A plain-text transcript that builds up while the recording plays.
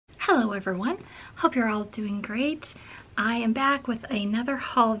Hello everyone, hope you're all doing great. I am back with another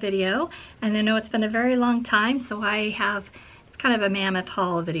haul video, and I know it's been a very long time, so it's kind of a mammoth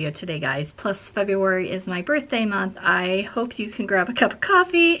haul video today, guys. Plus February is my birthday month. I hope you can grab a cup of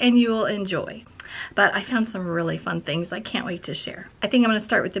coffee and you will enjoy. But I found some really fun things I can't wait to share. I think I'm going to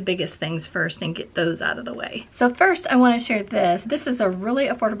start with the biggest things first and get those out of the way. So first I want to share this. This is a really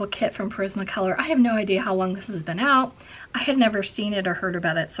affordable kit from Prismacolor. I have no idea how long this has been out. I had never seen it or heard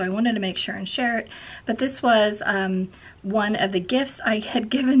about it, so I wanted to make sure and share it. But this was one of the gifts I had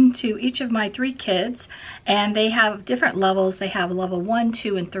given to each of my 3 kids, and they have different levels. They have level 1,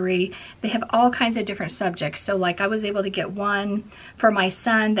 2, and 3. They have all kinds of different subjects. So like I was able to get one for my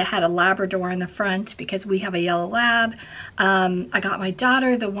son that had a Labrador in the front because we have a yellow lab. I got my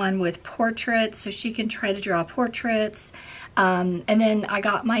daughter the one with portraits so she can try to draw portraits. And then I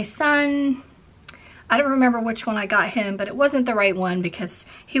got my son, I don't remember which one I got him, but it wasn't the right one because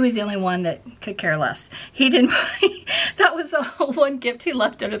he was the only one that could care less. He didn't, that was the one gift he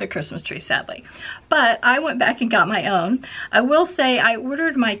left under the Christmas tree, sadly. But I went back and got my own. I will say I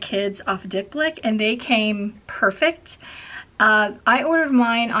ordered my kids off DickBlick and they came perfect. I ordered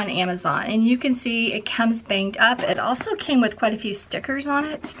mine on Amazon and you can see it comes banged up. It also came with quite a few stickers on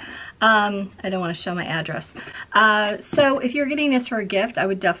it. I don't want to show my address. So if you're getting this for a gift, I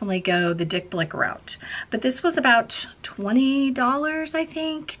would definitely go the DickBlick route. But this was about $20, I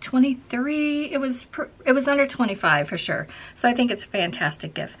think, 23. It was under 25 for sure. So I think it's a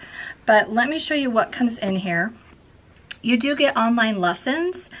fantastic gift. But let me show you what comes in here. You do get online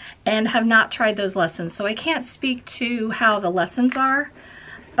lessons and have not tried those lessons. So I can't speak to how the lessons are,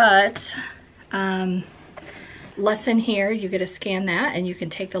 but lesson here, you get to scan that and you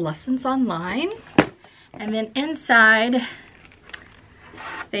can take the lessons online. And then inside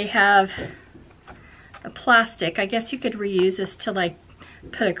they have a plastic. I guess you could reuse this to like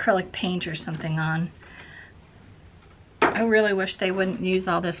put acrylic paint or something on. I really wish they wouldn't use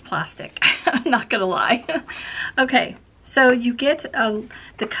all this plastic. I'm not gonna lie. Okay, so you get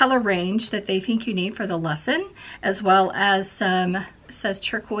the color range that they think you need for the lesson, as well as some, it says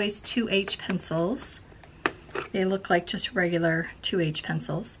turquoise 2H pencils. They look like just regular 2H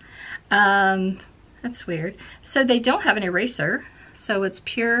pencils. That's weird. So they don't have an eraser, so it's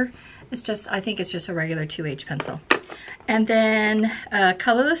pure, it's just, I think it's just a regular 2H pencil. And then a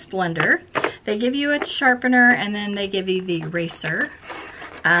colorless blender. They give you a sharpener and then they give you the eraser.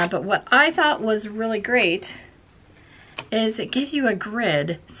 But what I thought was really great is it gives you a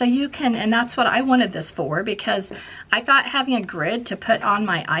grid, so you can, and that's what I wanted this for, because I thought having a grid to put on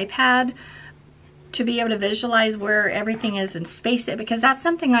my iPad to be able to visualize where everything is and space it, because that's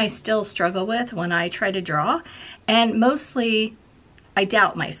something I still struggle with when I try to draw, and mostly I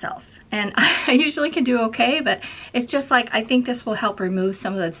doubt myself. And I usually can do okay, but it's just like, I think this will help remove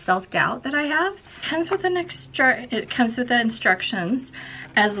some of the self-doubt that I have. It comes with the instructions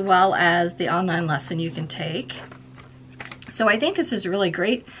as well as the online lesson you can take. So I think this is really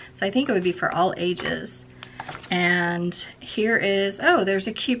great. So I think it would be for all ages. And here is, oh, there's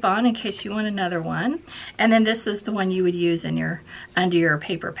a coupon in case you want another one. And then this is the one you would use in under your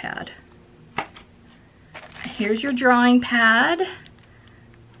paper pad. Here's your drawing pad.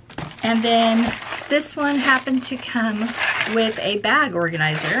 And then this one happened to come with a bag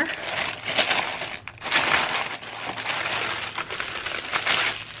organizer.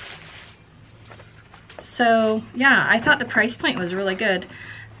 So yeah, I thought the price point was really good.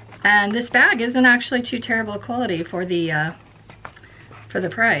 And this bag isn't actually too terrible quality for the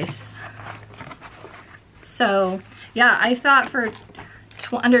price. So yeah, I thought for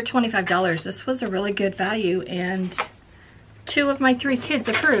under $25, this was a really good value, and 2 of my 3 kids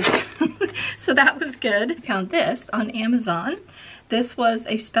approved. So that was good. I found this on Amazon. This was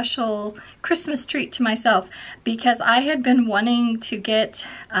a special Christmas treat to myself because I had been wanting to get,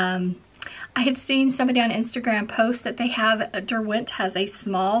 I had seen somebody on Instagram post that they have, Derwent has a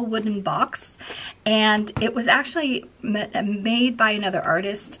small wooden box, and it was actually made by another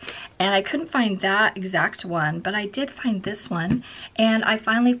artist, and I couldn't find that exact one, but I did find this one, and I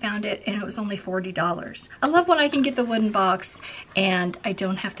finally found it, and it was only $40. I love when I can get the wooden box and I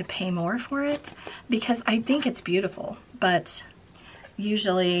don't have to pay more for it, because I think it's beautiful, but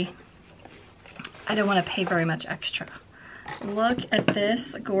usually I don't want to pay very much extra. Look at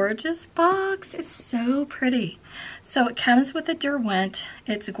this gorgeous box. It's so pretty. So it comes with a Derwent.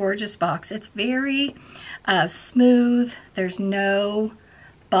 It's a gorgeous box. It's very smooth. There's no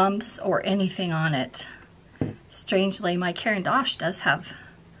bumps or anything on it. Strangely, my Caran does have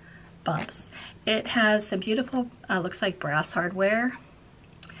bumps. It has some beautiful, looks like brass hardware.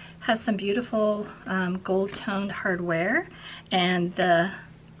 Has some beautiful gold toned hardware, and the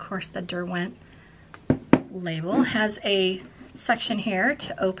course, the Derwent label. Has a section here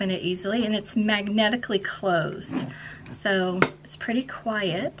to open it easily, and it's magnetically closed. So it's pretty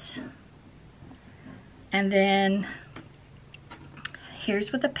quiet. And then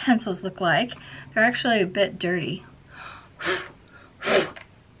here's what the pencils look like. They're actually a bit dirty.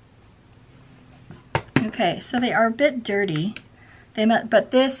 Okay, so they are a bit dirty.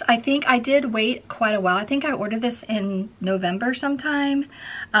 But this, I think I did wait quite a while. I think I ordered this in November sometime,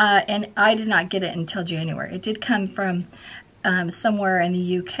 and I did not get it until January. It did come from somewhere in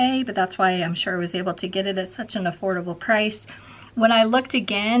the UK, but that's why I'm sure I was able to get it at such an affordable price. When I looked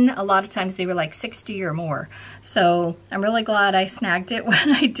again, a lot of times they were like 60 or more. So I'm really glad I snagged it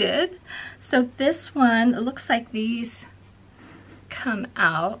when I did. So this one, it looks like these come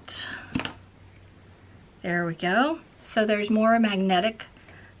out. There we go. So there's more magnetic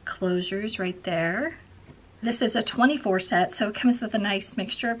closures right there. This is a 24 set, so it comes with a nice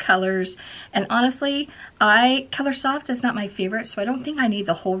mixture of colors. And honestly, ColourSoft is not my favorite, so I don't think I need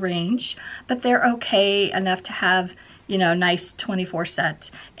the whole range, but they're okay enough to have, you know, nice 24 set.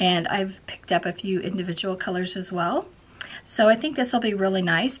 And I've picked up a few individual colors as well. So I think this will be really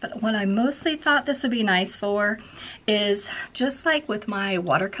nice, but what I mostly thought this would be nice for is, just like with my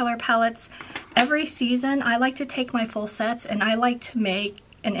watercolor palettes, every season I like to take my full sets and I like to make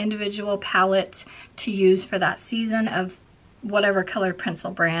an individual palette to use for that season of whatever colored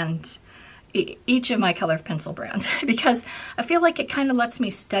pencil brand, each of my colored pencil brands, because I feel like it kind of lets me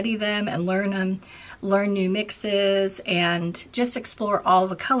study them and learn them, learn new mixes, and just explore all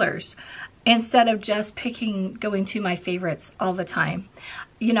the colors instead of just going to my favorites all the time.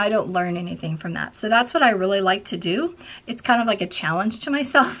 You know, I don't learn anything from that. So that's what I really like to do. It's kind of like a challenge to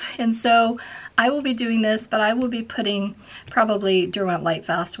myself. And so I will be doing this, but I will be putting probably Derwent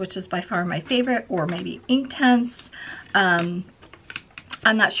Lightfast, which is by far my favorite, or maybe Inktense. I'm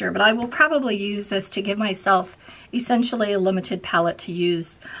not sure, but I will probably use this to give myself essentially a limited palette to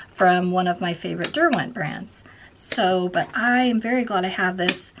use from one of my favorite Derwent brands. So, but I am very glad I have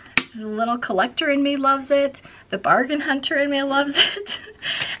this. The little collector in me loves it. The bargain hunter in me loves it.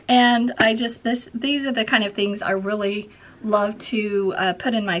 And I just, these are the kind of things I really love to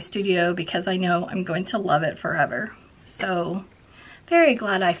put in my studio, because I know I'm going to love it forever. So very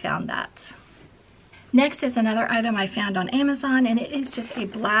glad I found that. Next is another item I found on Amazon, and it is just a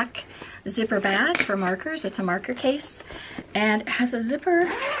black zipper bag for markers. It's a marker case, and it has a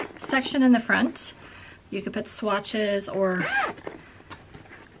zipper section in the front. You could put swatches or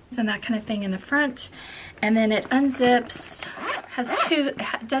and that kind of thing in the front, and then it unzips.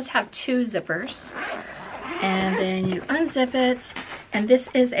 It does have two zippers, and then you unzip it, and this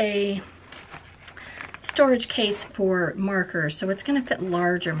is a storage case for markers, so it's going to fit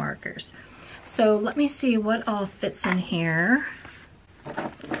larger markers. So let me see what all fits in here.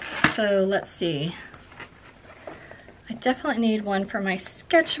 So let's see. I definitely need one for my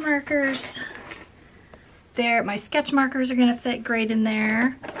sketch markers. There, my sketch markers are going to fit great in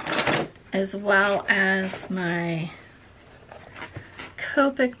there, as well as my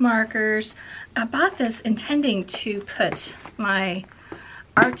Copic markers. I bought this intending to put my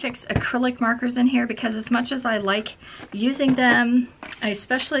Arctic's acrylic markers in here, because as much as I like using them, I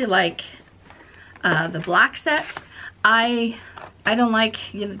especially like the black set, I don't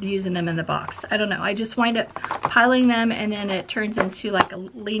like using them in the box. I don't know, I just wind up piling them, and then it turns into like a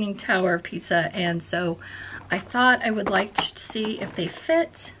leaning tower of pizza. And so I thought I would like to see if they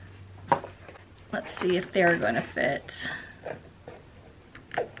fit. Let's see if they're going to fit.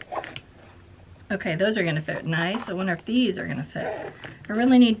 Okay, those are going to fit nice. I wonder if these are going to fit. I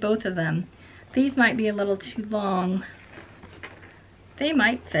really need both of them. These might be a little too long. They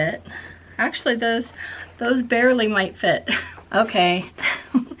might fit. Actually, those barely might fit. Okay,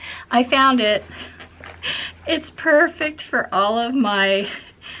 I found it. It's perfect for all of my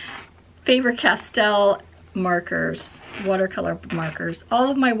Faber-Castell markers, watercolor markers. All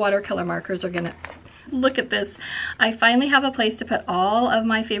of my watercolor markers are gonna, look at this. I finally have a place to put all of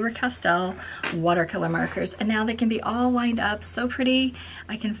my Faber-Castell watercolor markers, and now they can be all lined up so pretty.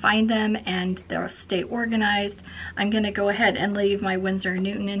 I can find them and they'll stay organized. I'm gonna go ahead and leave my Winsor &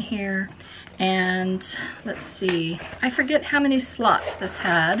 Newton in here. And let's see, I forget how many slots this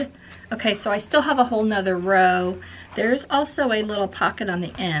had. Okay, so I still have a whole nother row. There's also a little pocket on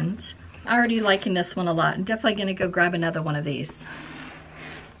the end. I'm already liking this one a lot. I'm definitely gonna go grab another one of these.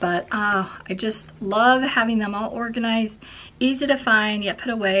 But I just love having them all organized, easy to find yet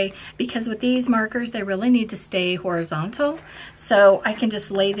put away, because with these markers, they really need to stay horizontal. So I can just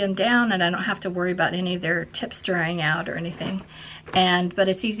lay them down and I don't have to worry about any of their tips drying out or anything. But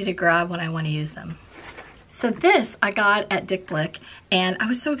it's easy to grab when I want to use them. So this I got at Blick, and I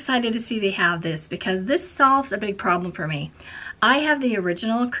was so excited to see they have this because this solves a big problem for me. I have the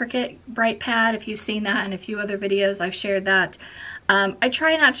original Cricut BrightPad. If you've seen that in a few other videos, I've shared that. I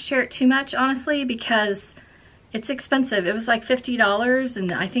try not to share it too much, honestly, because it's expensive. It was like $50,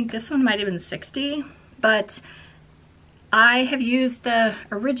 and I think this one might have been $60, but I have used the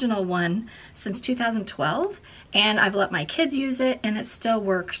original one since 2012, and I've let my kids use it, and it still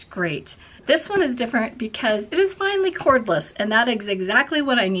works great. This one is different because it is finally cordless, and that is exactly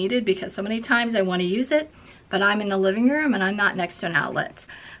what I needed because so many times I want to use it, but I'm in the living room and I'm not next to an outlet.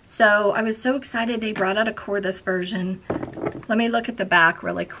 So I was so excited they brought out a cordless version. Let me look at the back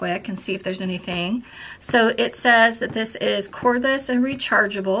really quick and see if there's anything. So it says that this is cordless and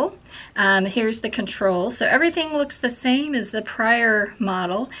rechargeable. Here's the control. So everything looks the same as the prior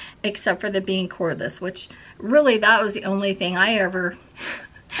model except for the being cordless, which really that was the only thing I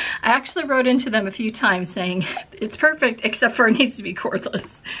actually wrote into them a few times saying it's perfect except for it needs to be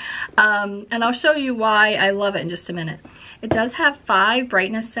cordless. And I'll show you why I love it in just a minute. It does have 5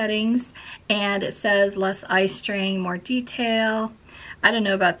 brightness settings, and it says less eye strain, more detail. I don't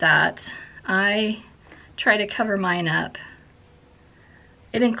know about that. I try to cover mine up.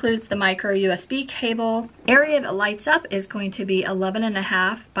 It includes the micro USB cable. Area that lights up is going to be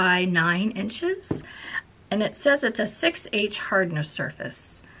 11.5 by 9 inches. And it says it's a 6H hardness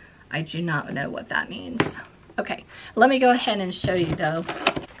surface. I do not know what that means. Okay, let me go ahead and show you though.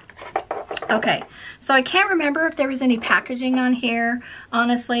 Okay, so I can't remember if there was any packaging on here,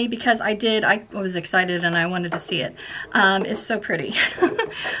 honestly, because I was excited and I wanted to see it. It's so pretty.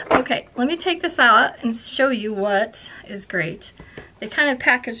 Okay, let me take this out and show you what is great. They kind of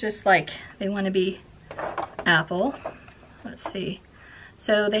package this like they want to be Apple. Let's see.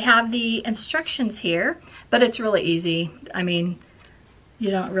 So they have the instructions here, but it's really easy. I mean,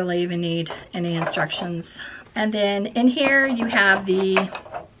 you don't really even need any instructions. And then in here you have the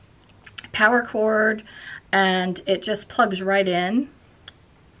power cord, and it just plugs right in.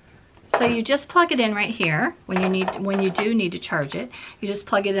 So you just plug it in right here when you do need to charge it. You just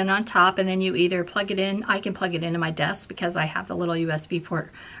plug it in on top, and then you either plug it in. I can plug it into my desk because I have the little USB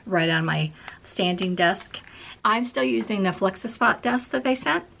port right on my standing desk. I'm still using the FlexiSpot desk that they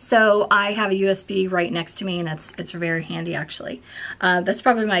sent, so I have a USB right next to me, and it's very handy actually. That's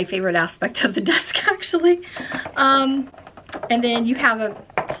probably my favorite aspect of the desk actually. And then you have a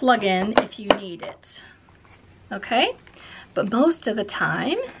plug-in if you need it. Okay, but most of the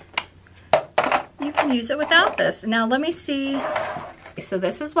time you can use it without this. Now let me see. So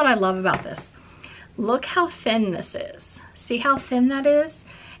this is what I love about this. Look how thin this is. See how thin that is?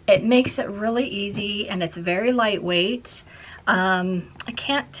 It makes it really easy, and it's very lightweight. I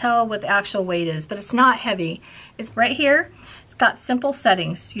can't tell what the actual weight is, but it's not heavy. It's right here. It's got simple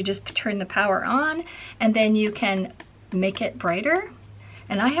settings. You just turn the power on, and then you can make it brighter.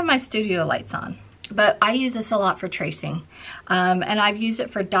 And I have my studio lights on, but I use this a lot for tracing. And I've used it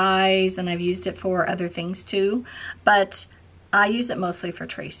for dyes, and I've used it for other things too, but I use it mostly for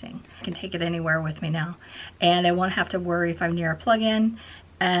tracing. I can take it anywhere with me now, and I won't have to worry if I'm near a plug-in.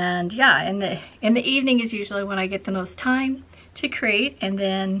 And yeah, in the evening is usually when I get the most time to create, and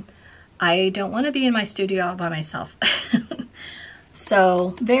then I don't want to be in my studio all by myself.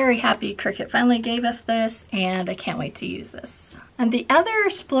 So very happy Cricut finally gave us this, and I can't wait to use this. And the other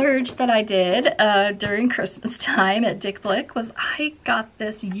splurge that I did during Christmas time at Blick was I got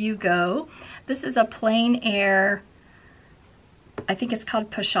this u.go. This is a plein air, I think it's called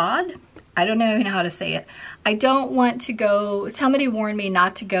Pochade. I don't even know how to say it. I don't want to go, somebody warned me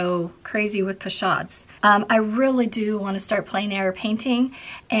not to go crazy with Pochades. I really do want to start plein air painting,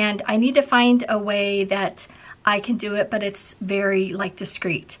 and I need to find a way that I can do it, but it's very like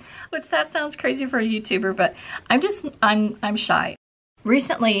discreet, which that sounds crazy for a YouTuber, but I'm shy.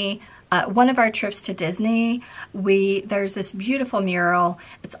 Recently, one of our trips to Disney, there's this beautiful mural.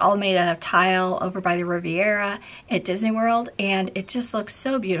 It's all made out of tile over by the Riviera at Disney World, and it just looks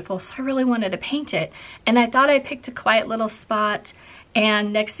so beautiful. So I really wanted to paint it, and I thought I picked a quiet little spot.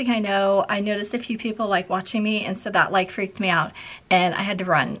 And next thing I know, I noticed a few people like watching me, and so that like freaked me out, and I had to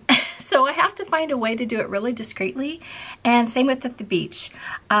run. So I have to find a way to do it really discreetly, and same with at the beach.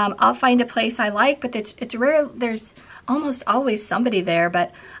 I'll find a place I like, but it's rare. There's almost always somebody there,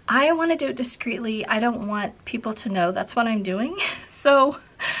 but I want to do it discreetly. I don't want people to know that's what I'm doing. So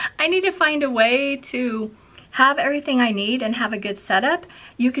I need to find a way to have everything I need and have a good setup.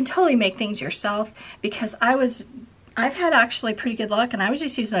 You can totally make things yourself, because I've had actually pretty good luck, and I was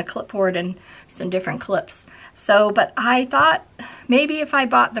just using a clipboard and some different clips. So, but I thought maybe if I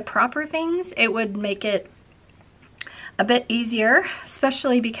bought the proper things, it would make it a bit easier,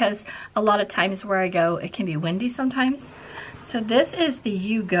 especially because a lot of times where I go, it can be windy sometimes. So this is the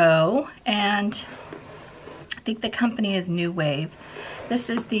u.go, and I think the company is New Wave.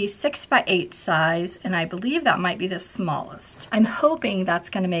 This is the 6x8 size, and I believe that might be the smallest. I'm hoping that's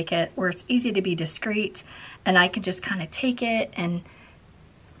gonna make it where it's easy to be discreet, and I can just kind of take it and,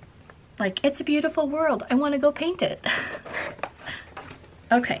 like, it's a beautiful world. I wanna go paint it.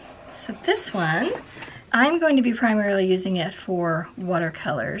 Okay, so this one, I'm going to be primarily using it for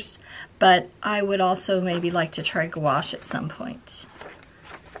watercolors, but I would also maybe like to try gouache at some point.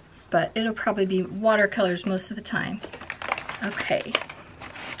 But it'll probably be watercolors most of the time. Okay.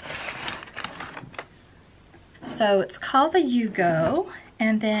 So it's called the u.go,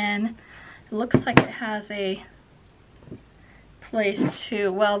 and then it looks like it has a place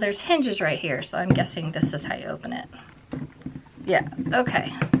to, well, there's hinges right here, so I'm guessing this is how you open it. Yeah,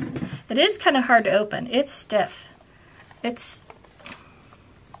 okay. It is kind of hard to open. It's stiff. It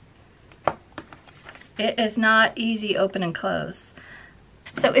is not easy open and close.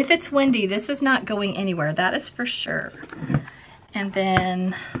 So if it's windy, this is not going anywhere. That is for sure. And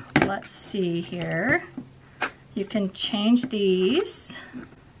then let's see here. You can change these.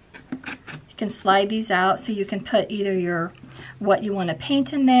 You can slide these out so you can put either your what you want to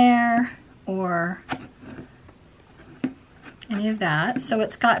paint in there or any of that. So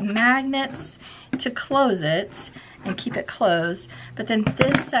it's got magnets to close it and keep it closed, but then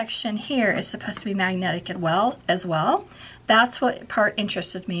this section here is supposed to be magnetic as well. That's what part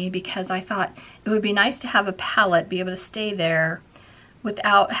interested me, because I thought it would be nice to have a palette be able to stay there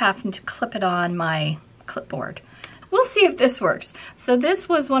without having to clip it on my clipboard. We'll see if this works. So this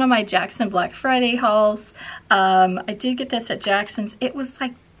was one of my Jackson Black Friday hauls. I did get this at Jackson's. It was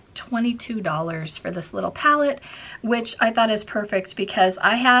like $22 for this little palette, which I thought is perfect because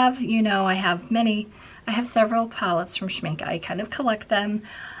I have, you know, I have several palettes from Schmincke. I kind of collect them,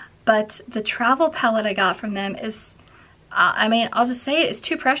 but the travel palette I got from them is, I mean, I'll just say it, it's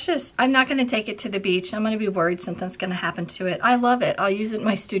too precious. I'm not gonna take it to the beach. I'm gonna be worried something's gonna happen to it. I love it. I'll use it in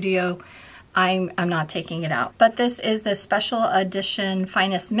my studio. I'm not taking it out. But this is the special edition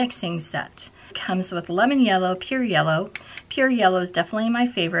finest mixing set. It comes with lemon yellow, pure yellow. Pure yellow is definitely my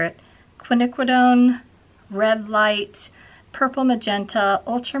favorite. Quinacridone, red light, purple magenta,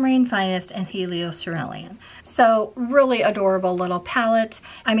 ultramarine finest, and helio cerulean. So really adorable little palette.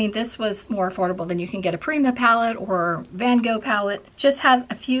 I mean, this was more affordable than you can get a Prima palette or Van Gogh palette. Just has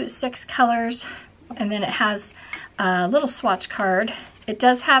a few 6 colors, and then it has a little swatch card. It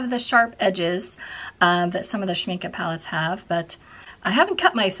does have the sharp edges that some of the Schmincke palettes have, but I haven't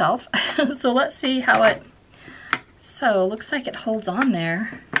cut myself. So let's see how it, so it looks like it holds on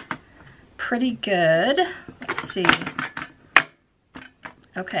there pretty good. Let's see.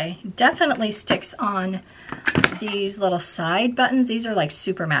 Okay, definitely sticks on these little side buttons. These are like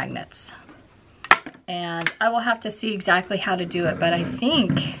super magnets. And I will have to see exactly how to do it, but I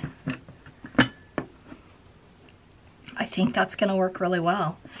think that's gonna work really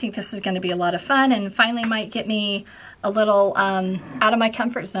well. I think this is gonna be a lot of fun and finally might get me a little out of my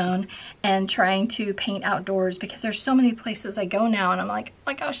comfort zone and trying to paint outdoors, because there's so many places I go now and I'm like, oh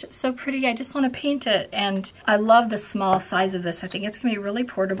my gosh, it's so pretty, I just want to paint it. And I love the small size of this. I think it's gonna be really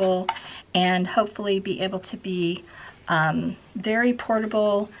portable and hopefully be able to be very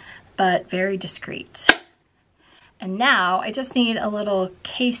portable but very discreet. And now I just need a little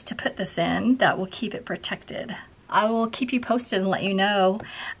case to put this in that will keep it protected. I will keep you posted and let you know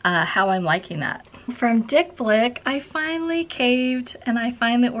how I'm liking that. From Dick Blick, I finally caved and I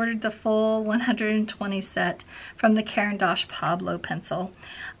finally ordered the full 120 set from the Caran Pablo pencil.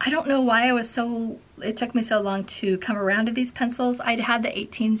 I don't know why it took me so long to come around to these pencils. I'd had the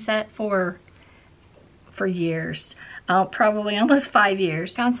 18 set for years, probably almost 5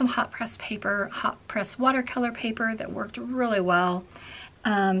 years. Found some hot press paper, hot press watercolor paper that worked really well.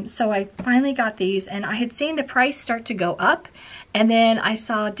 So I finally got these, and I had seen the price start to go up, and then I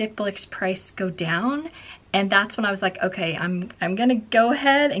saw Dick Blick's price go down, and that's when I was like, okay, I'm gonna go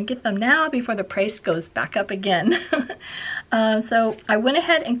ahead and get them now before the price goes back up again. So I went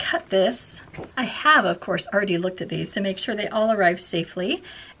ahead and cut this. I have, of course, already looked at these to make sure they all arrived safely.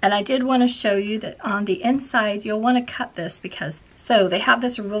 And I did want to show you that on the inside, you'll want to cut this because, so they have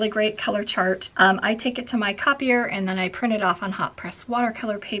this really great color chart. I take it to my copier and then I print it off on hot press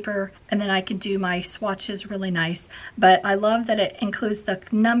watercolor paper, and then I can do my swatches really nice. But I love that it includes the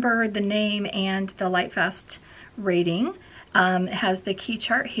number, the name, and the light fast rating. It has the key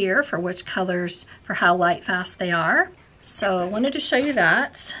chart here for which colors, for how light fast they are. So I wanted to show you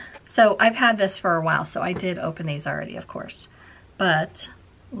that. So I've had this for a while, so I did open these already, of course. But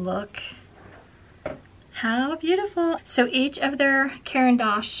look How beautiful. So each of their Caran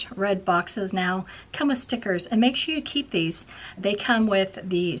d'Ache red boxes now come with stickers, and make sure you keep these. They come with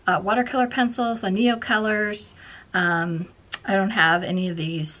the watercolor pencils, the Neo colors. I don't have any of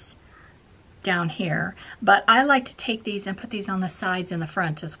these down here, but I like to take these and put these on the sides and the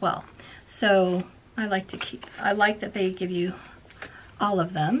front as well. So I like that they give you all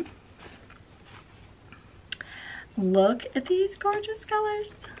of them. Look at these gorgeous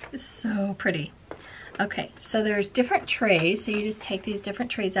colors. It's so pretty. Okay, so there's different trays, so you just take these different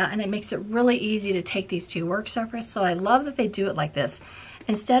trays out, and it makes it really easy to take these to your work surface. So I love that they do it like this.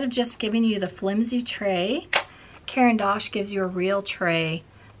 Instead of just giving you the flimsy tray, Caran d'Ache gives you a real tray.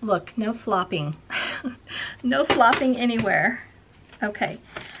 Look, no flopping. No flopping anywhere. Okay,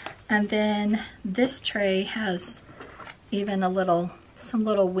 and then this tray has even some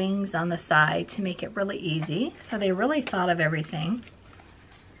little wings on the side to make it really easy. So they really thought of everything.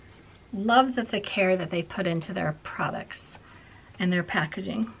 Love the care that they put into their products and their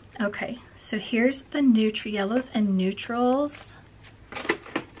packaging. Okay, so here's the yellows and neutrals.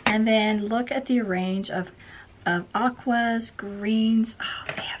 And then look at the range of aquas, greens.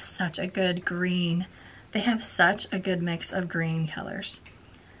 Oh, they have such a good green. They have such a good mix of green colors.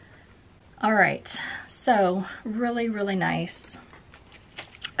 All right, so really, really nice.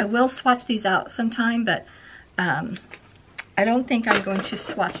 I will swatch these out sometime, but I don't think I'm going to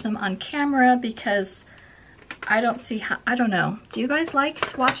swatch them on camera because I don't know. Do you guys like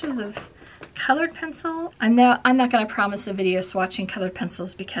swatches of colored pencil? I'm not going to promise a video swatching colored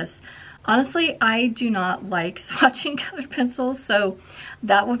pencils because honestly, I do not like swatching colored pencils, so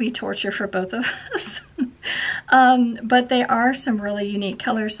that would be torture for both of us. But they are some really unique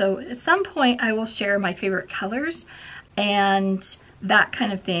colors, so at some point I will share my favorite colors and that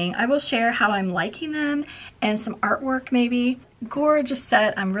kind of thing. I will share how I'm liking them and some artwork maybe. Gorgeous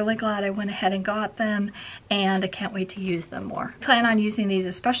set. I'm really glad I went ahead and got them, and I can't wait to use them more. I plan on using these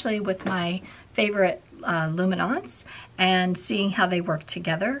especially with my favorite luminants and seeing how they work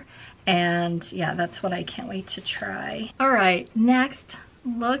together. And yeah, that's what I can't wait to try. All right, next,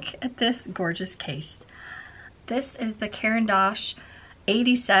 look at this gorgeous case. This is the Caran d'Ache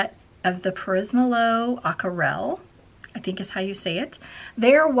 80 set of the Prismalo Aquarelle, I think is how you say it.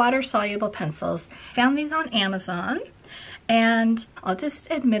 They're water-soluble pencils. Found these on Amazon, and I'll just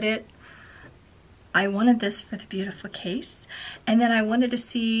admit it, I wanted this for the beautiful case, and then I wanted to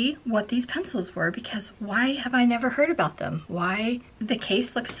see what these pencils were because why have I never heard about them? Why? The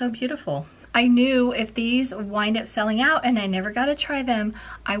case looks so beautiful. I knew if these wind up selling out and I never got to try them,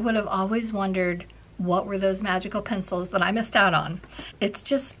 I would have always wondered what were those magical pencils that I missed out on. It's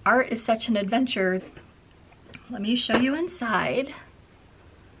just, art is such an adventure. Let me show you inside.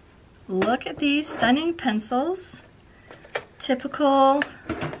 Look at these stunning pencils. Typical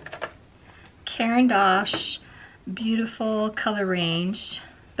Caran d'Ache, beautiful color range,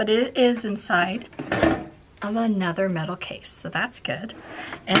 but it is inside of another metal case, so that's good.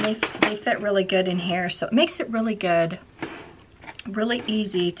 And they fit really good in here, so it makes it really good, really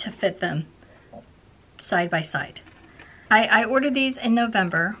easy to fit them side by side. I ordered these in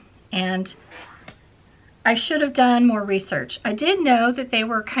November, and I should have done more research. I did know that they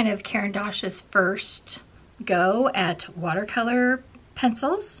were kind of Caran d'Ache's first go at watercolor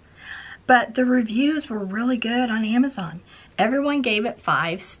pencils, but the reviews were really good on Amazon. Everyone gave it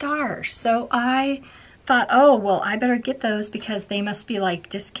 5 stars. So I thought, oh, well, I better get those because they must be like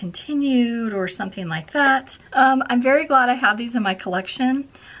discontinued or something like that. I'm very glad I have these in my collection,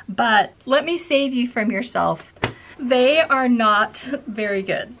 but let me save you from yourself. They are not very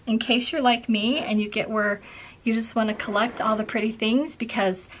good. In case you're like me and you get where you just want to collect all the pretty things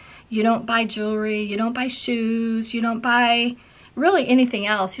because you don't buy jewelry, you don't buy shoes, you don't buy really anything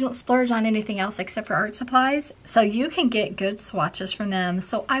else. You don't splurge on anything else except for art supplies. So you can get good swatches from them.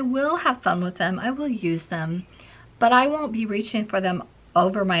 So I will have fun with them. I will use them, but I won't be reaching for them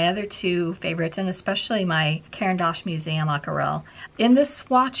over my other 2 favorites, and especially my Caran d'Ache Museum Aquarelle. In the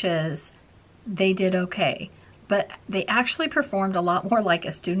swatches, they did okay, but they actually performed a lot more like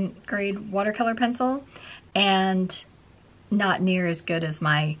a student grade watercolor pencil and not near as good as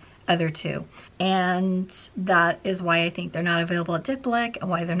my other 2. And that is why I think they're not available at Dick Blick and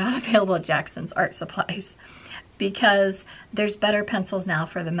why they're not available at Jackson's Art Supplies, because there's better pencils now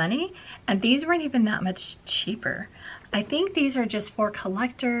for the money, and these weren't even that much cheaper. I think these are just for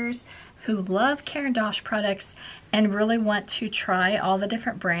collectors who love Caran d'Ache products and really want to try all the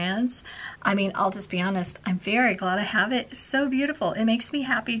different brands. I mean, I'll just be honest, I'm very glad I have it. It's so beautiful. It makes me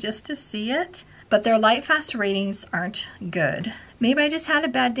happy just to see it, but their light fast ratings aren't good. Maybe I just had a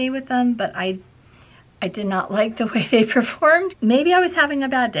bad day with them, but I did not like the way they performed. Maybe I was having a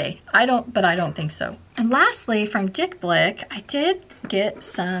bad day. But I don't think so. And lastly, from Dick Blick, I did get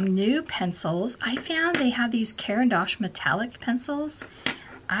some new pencils. I found they have these Caran metallic pencils.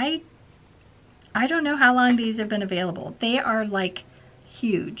 I don't know how long these have been available. They are like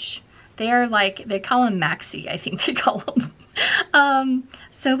huge. They are like, they call them Maxi, I think they call them.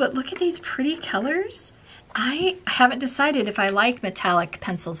 But look at these pretty colors. I haven't decided if I like metallic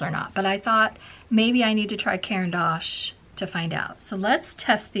pencils or not, but I thought maybe I need to try Caran to find out. So let's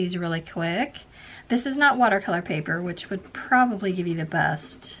test these really quick. This is not watercolor paper, which would probably give you the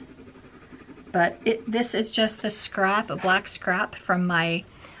best, but this is just the scrap, a black scrap from my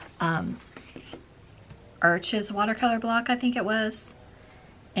Arches watercolor block, I think it was.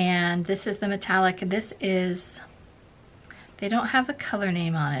 And this is the metallic. This is, they don't have a color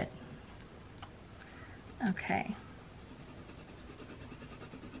name on it. Okay.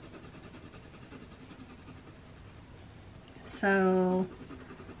 So,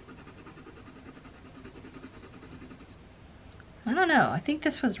 I don't know. I think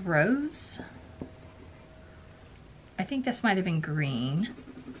this was rose. I think this might have been green.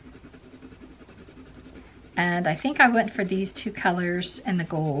 And I think I went for these two colors and the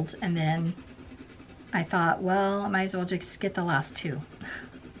gold, and then I thought, well, I might as well just get the last two.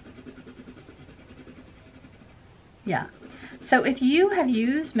 Yeah. So if you have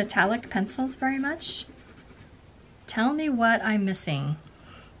used metallic pencils very much, tell me what I'm missing.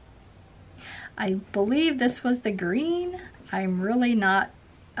 I believe this was the green. I'm really not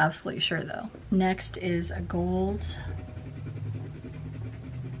absolutely sure though. Next is a gold.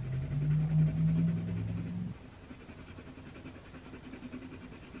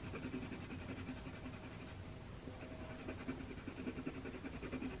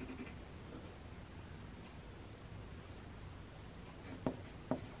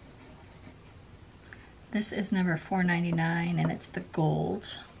 This is number 499 and it's the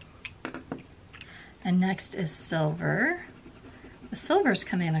gold. And next is silver. The silver's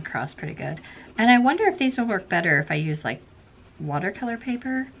coming across pretty good. And I wonder if these will work better if I use like watercolor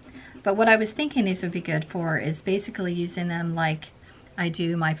paper. But what I was thinking these would be good for is basically using them like I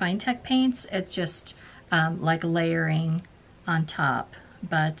do my Fine Tech paints. It's just like layering on top.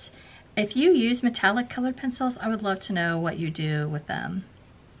 But if you use metallic colored pencils, I would love to know what you do with them.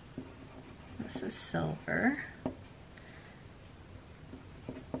 This is silver.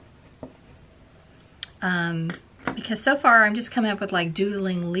 Because so far I'm just coming up with like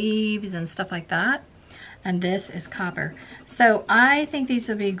doodling leaves and stuff like that. And this is copper. So I think these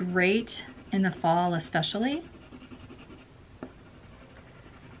would be great in the fall especially.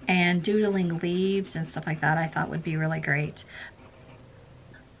 And doodling leaves and stuff like that I thought would be really great.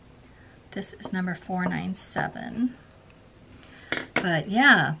 This is number 497. But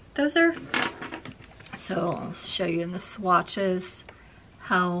yeah, those are, so I'll show you in the swatches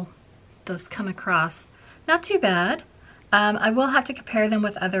how those come across. Not too bad. I will have to compare them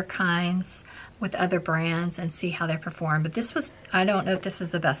with other kinds, with other brands and see how they perform. But this was, I don't know if this is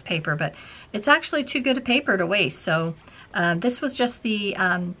the best paper, but it's actually too good a paper to waste. So this was just the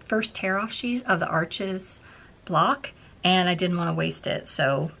first tear-off sheet of the Arches block, and I didn't want to waste it.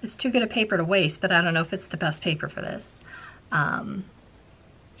 So it's too good a paper to waste, but I don't know if it's the best paper for this.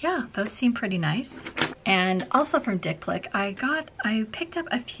 Yeah, those seem pretty nice. And also from Dick Blick, I picked up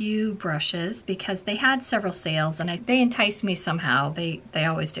a few brushes because they had several sales and they enticed me somehow. They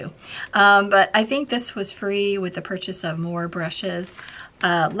always do. But I think this was free with the purchase of more brushes.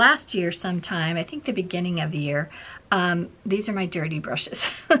 Last year sometime, I think the beginning of the year, these are my dirty brushes.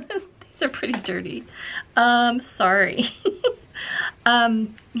 These are pretty dirty. Sorry.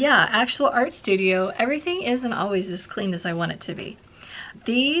 Yeah, actual art studio, everything isn't always as clean as I want it to be.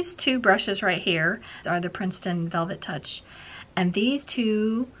 These two brushes right here are the Princeton Velvet Touch, and these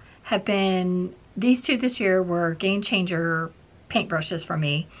two this year were game changer paintbrushes for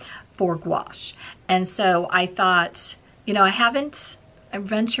me for gouache. And so I thought, you know, I haven't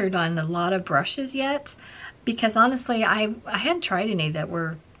ventured on a lot of brushes yet because honestly I hadn't tried any that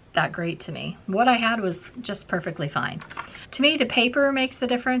were that great to me. What I had was just perfectly fine. To me, the paper makes the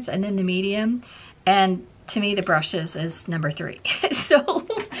difference, and then the medium, and to me the brushes is number 3. So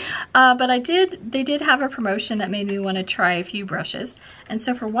but they did have a promotion that made me want to try a few brushes. And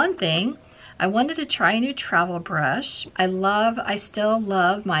so for one thing, I wanted to try a new travel brush. I still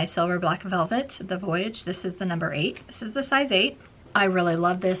love my Silver Black Velvet, the Voyage. This is the number 8. This is the size 8. I really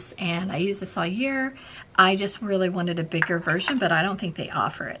love this and I use this all year. I just really wanted a bigger version, but I don't think they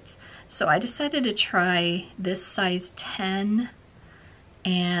offer it. So I decided to try this size 10,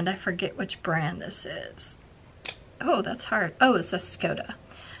 and I forget which brand this is. Oh, that's hard. Oh, it's Escoda.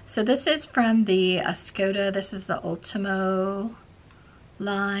 So this is from the Escoda. This is the Último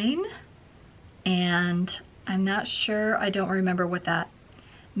line, and I'm not sure, I don't remember what that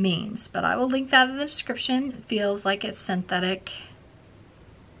means, but I will link that in the description. It feels like it's synthetic,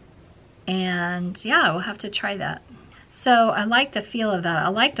 and yeah, we'll have to try that. So I like the feel of that. I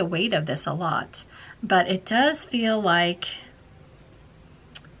like the weight of this a lot, but it does feel like,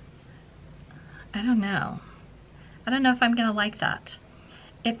 I don't know if I'm gonna like that.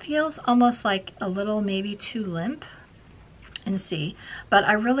 It feels almost like a little maybe too limp. And see, but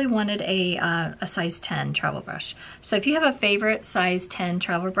I really wanted a size 10 travel brush. So if you have a favorite size 10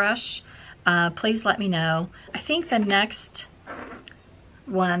 travel brush, please let me know. I think the next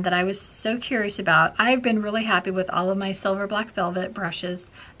one that I was so curious about, I've been really happy with all of my silver black velvet brushes.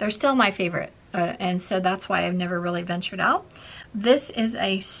 They're still my favorite, and so that's why I've never really ventured out. This is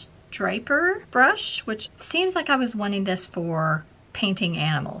a striper brush, which seems like I was wanting this for painting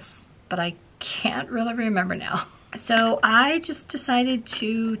animals, but I can't really remember now. So I just decided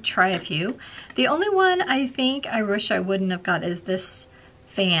to try a few. The only one I think I wish I wouldn't have got is this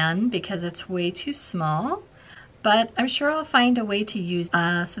fan, because it's way too small, but I'm sure I'll find a way to use.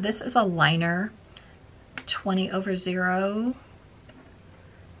 So this is a liner, 20/0,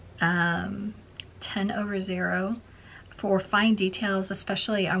 10/0 for fine details,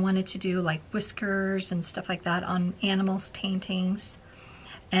 especially I wanted to do like whiskers and stuff like that on animals paintings.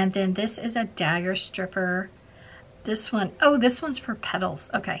 And then this is a dagger stripper. This one, oh, this one's for petals.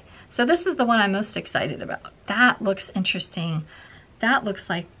 Okay, so this is the one I'm most excited about. That looks interesting. That looks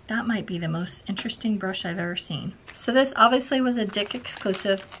like that might be the most interesting brush I've ever seen. So this obviously was a Dick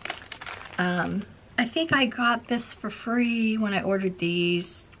exclusive. I think I got this for free when I ordered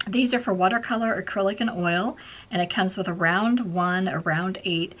these. These are for watercolor, acrylic, and oil, and it comes with a round 1, a round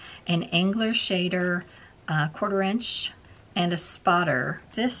 8, an angler shader, 1/4 inch, and a spotter.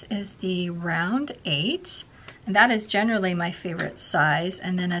 This is the round 8. And that is generally my favorite size,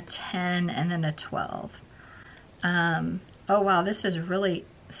 and then a 10 and then a 12. Oh wow, this is really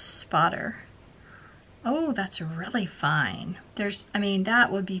spotter. Oh, that's really fine. I mean,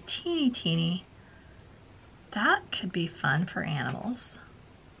 that would be teeny teeny. That could be fun for animals,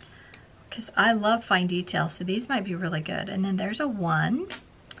 because I love fine detail, so these might be really good. And then there's a 1.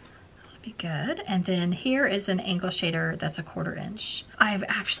 That'll be good. And then here is an angle shader that's a 1/4 inch. I've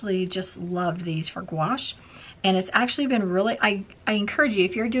actually just loved these for gouache. And it's actually been really, I encourage you,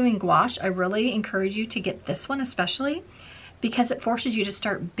 if you're doing gouache, I really encourage you to get this one especially, because it forces you to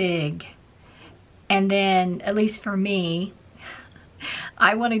start big. And then, at least for me,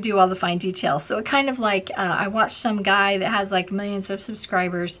 I want to do all the fine details. So it kind of like, I watched some guy that has like millions of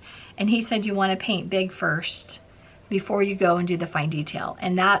subscribers, and he said you want to paint big first before you go and do the fine detail.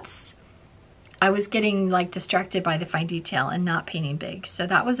 And that's, I was getting like distracted by the fine detail and not painting big. So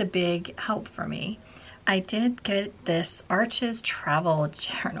that was a big help for me. I did get this Arches travel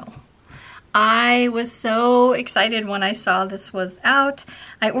journal. I was so excited when I saw this was out.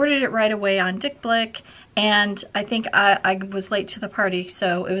 I ordered it right away on DickBlick, and I think I was late to the party,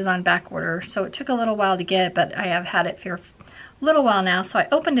 so it was on back order. So it took a little while to get, but I have had it for a little while now. So I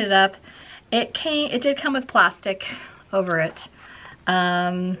opened it up. It did come with plastic over it.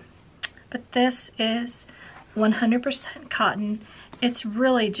 But this is 100% cotton. It's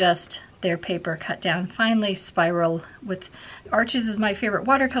really just their paper cut down finely spiral. With Arches is my favorite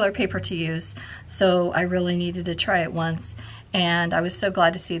watercolor paper to use, so I really needed to try it once, and I was so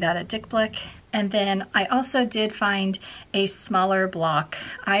glad to see that at DickBlick. And then I also did find a smaller block.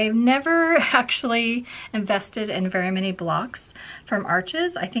 I've never actually invested in very many blocks from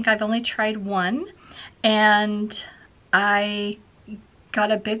Arches. I think I've only tried one, and I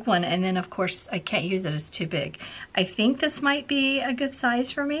got a big one, and then of course I can't use it, it's too big. I think this might be a good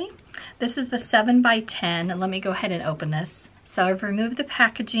size for me. This is the 7x10, and let me go ahead and open this. So I've removed the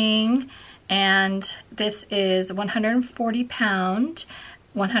packaging, and this is 140 pound,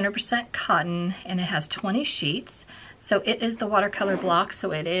 100% cotton, and it has 20 sheets. So it is the watercolor block,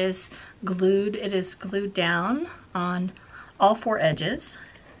 so it is glued. It is glued down on all 4 edges.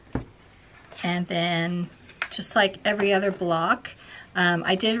 And then just like every other block,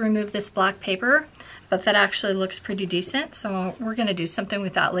 I did remove this black paper, but that actually looks pretty decent, so we're going to do something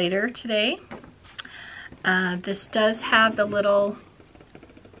with that later today. This does have the little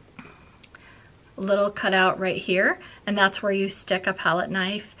cutout right here, and that's where you stick a palette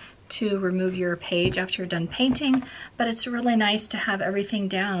knife to remove your page after you're done painting. But it's really nice to have everything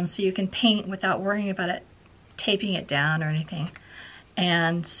down so you can paint without worrying about it taping it down or anything.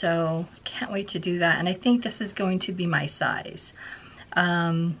 And so can't wait to do that, and I think this is going to be my size.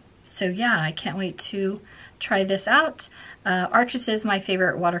 So yeah, I can't wait to try this out. Arches is my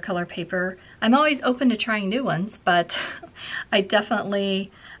favorite watercolor paper. I'm always open to trying new ones, but I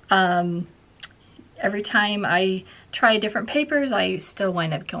definitely, every time I try different papers, I still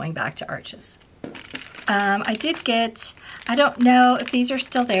wind up going back to Arches. I did get, I don't know if these are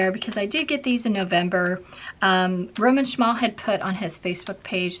still there because I did get these in November. Roman Schmal had put on his Facebook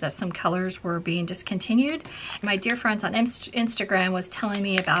page that some colors were being discontinued. My dear friends on Instagram was telling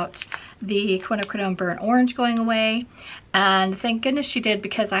me about the Quinacridone Burnt Orange going away. And thank goodness she did,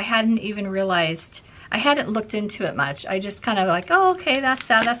 because I hadn't even realized, I hadn't looked into it much. I just kind of like, oh, okay, that's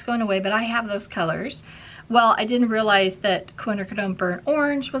sad, that's going away, but I have those colors. Well, I didn't realize that Quinacridone Burnt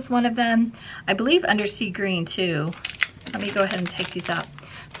Orange was one of them. I believe Undersea Green too. Let me go ahead and take these out.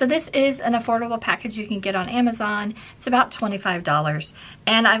 So this is an affordable package you can get on Amazon. It's about $25.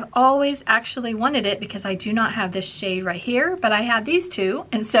 And I've always actually wanted it because I do not have this shade right here, but I have these two.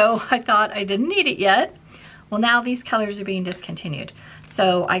 And so I thought I didn't need it yet. Well, now these colors are being discontinued.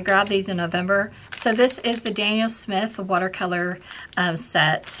 So I grabbed these in November. So this is the Daniel Smith watercolor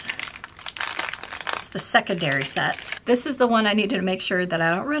set. The secondary set. This is the one I needed to make sure that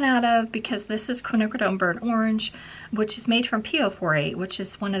I don't run out of, because this is Quinacridone Burnt Orange, which is made from P048, which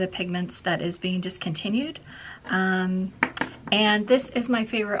is one of the pigments that is being discontinued. And this is my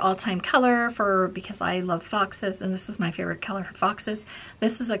favorite all-time color because I love foxes, and this is my favorite color for foxes.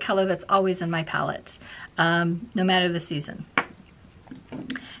 This is a color that's always in my palette, no matter the season.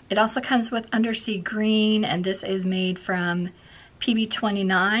 It also comes with Undersea Green, and this is made from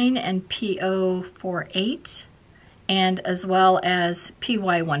PB29 and P048, and as well as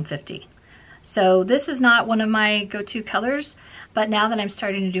PY150. So this is not one of my go-to colors, but now that I'm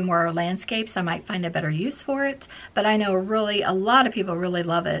starting to do more landscapes, I might find a better use for it. But I know really a lot of people really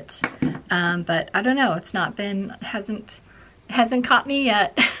love it. But I don't know, it's not been, hasn't caught me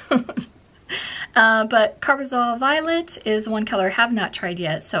yet. But Carbazole Violet is one color I have not tried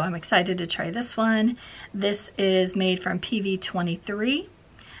yet, so I'm excited to try this one. This is made from PV23.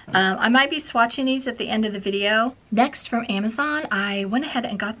 I might be swatching these at the end of the video. Next, from Amazon, I went ahead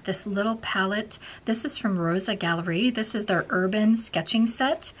and got this little palette. This is from Rosa Gallery. This is their urban sketching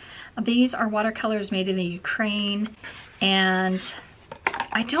set. These are watercolors made in the Ukraine, and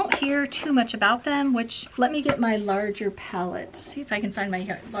I don't hear too much about them, which, let me get my larger palette. See if I can find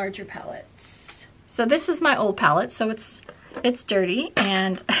my larger palette. So this is my old palette, so it's dirty,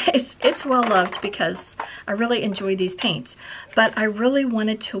 and it's well loved because I really enjoy these paints. But I really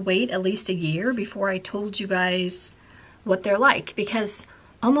wanted to wait at least a year before I told you guys what they're like, because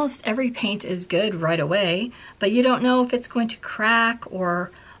almost every paint is good right away, but you don't know if it's going to crack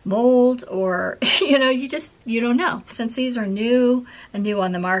or mold, or you know, you don't know. Since these are new and new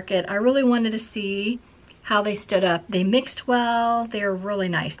on the market, I really wanted to see how they stood up. They mixed well, they're really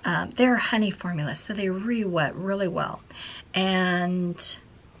nice. They're honey formula, so they re-wet really well. And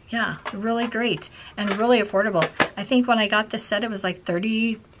yeah, really great and really affordable. I think when I got this set, it was like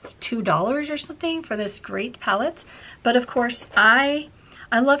 $32 or something for this great palette. But of course, I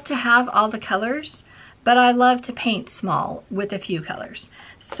love to have all the colors, but I love to paint small with a few colors.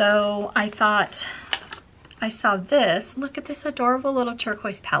 So I thought, I saw this, look at this adorable little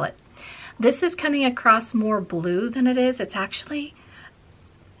turquoise palette. This is coming across more blue than it is. It's actually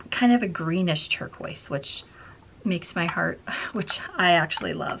kind of a greenish turquoise, which makes my heart, which I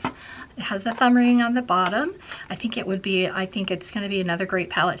actually love. It has the thumb ring on the bottom. I think it's going to be another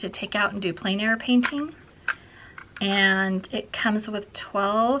great palette to take out and do plein air painting. And it comes with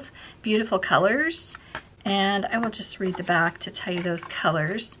 12 beautiful colors. And I will just read the back to tell you those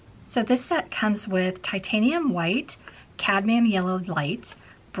colors. So this set comes with titanium white, cadmium yellow light,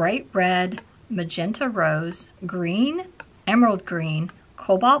 bright red, magenta rose, green, emerald green,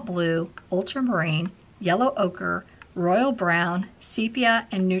 cobalt blue, ultramarine, yellow ochre, royal brown, sepia,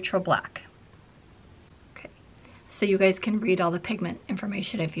 and neutral black. Okay, so you guys can read all the pigment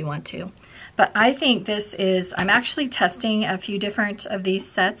information if you want to. But I think this is, I'm actually testing a few different of these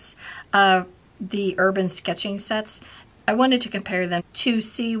sets, the urban sketching sets. I wanted to compare them to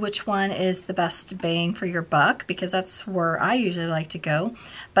see which one is the best bang for your buck, because that's where I usually like to go.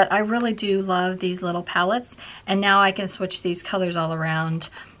 But I really do love these little palettes, and now I can switch these colors all around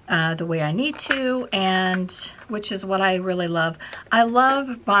the way I need to, and which is what I really love. I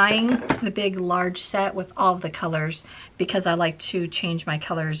love buying the big large set with all the colors because I like to change my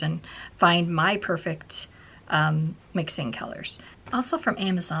colors and find my perfect mixing colors. Also from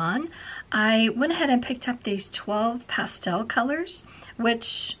Amazon, I went ahead and picked up these 12 pastel colors,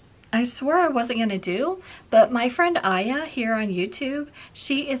 which I swore I wasn't going to do, but my friend Aya here on YouTube,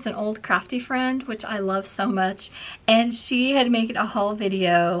 she is an old crafty friend, which I love so much, and she had made a haul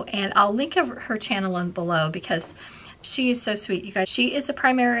video, and I'll link her channel below because She is so sweet, you guys. She is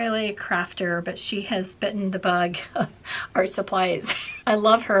primarily a crafter, but she has bitten the bug of art supplies. I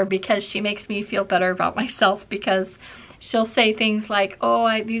love her because she makes me feel better about myself, because she'll say things like,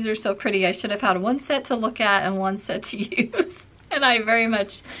 oh, these are so pretty. I should have had one set to look at and one set to use. And I very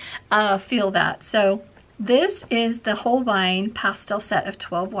much feel that. So this is the Holbein pastel set of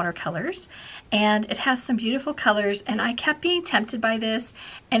 12 watercolors, and it has some beautiful colors, and I kept being tempted by this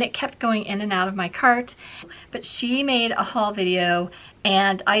and it kept going in and out of my cart. But she made a haul video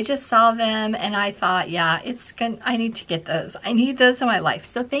and I just saw them and I thought, yeah, I need to get those. I need those in my life.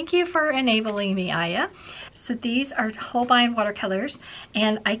 So thank you for enabling me, Aya. So these are Holbein watercolors,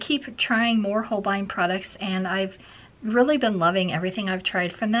 and I keep trying more Holbein products, and I've really been loving everything I've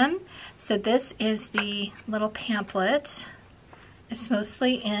tried from them. So this is the little pamphlet. It's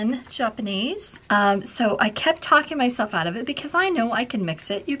mostly in Japanese. So I kept talking myself out of it because I know I can mix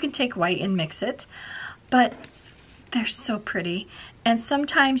it. You can take white and mix it, but they're so pretty. And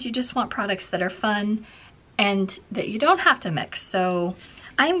sometimes you just want products that are fun and that you don't have to mix. So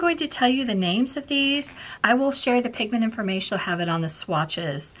I'm going to tell you the names of these. I will share the pigment information. I'll have it on the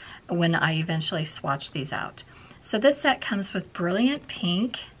swatches when I eventually swatch these out. So this set comes with Brilliant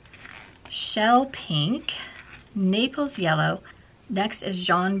Pink, Shell Pink, Naples Yellow. Next is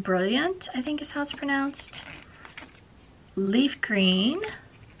Jaune Brilliant, I think is how it's pronounced. Leaf Green,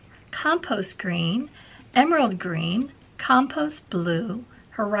 Compost Green, Emerald Green, Compost Blue,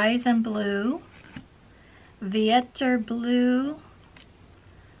 Horizon Blue, Vietter Blue,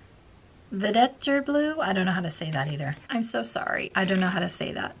 Vedetter Blue, I don't know how to say that either. I'm so sorry, I don't know how to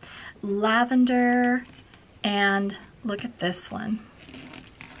say that. Lavender, and look at this one.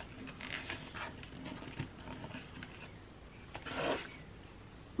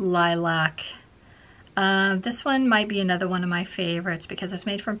 Lilac. This one might be another one of my favorites because it's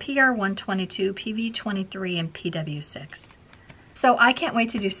made from PR122, PV23, and PW6. So I can't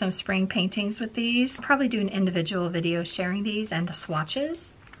wait to do some spring paintings with these. I'll probably do an individual video sharing these and the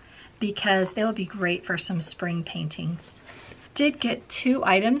swatches because they'll be great for some spring paintings. Did get 2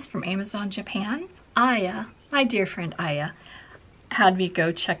 items from Amazon Japan. Aya, my dear friend Aya, had me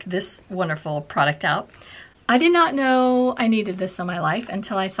go check this wonderful product out. I did not know I needed this in my life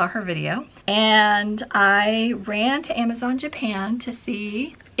until I saw her video, and I ran to Amazon Japan to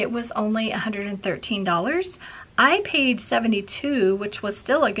see. It was only $113. I paid $72, which was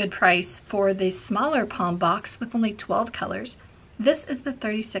still a good price for the smaller palm box with only 12 colors. This is the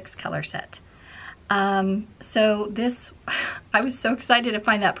 36 color set. So this, I was so excited to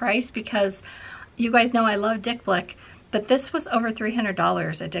find that price because you guys know I love Dick Blick, but this was over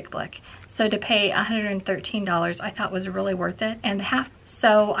 $300 at Dick Blick. So to pay $113 I thought was really worth it. And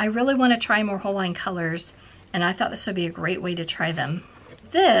so I really want to try more Holbein colors, and I thought this would be a great way to try them.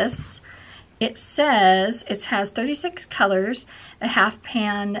 This, it says it has 36 colors, a half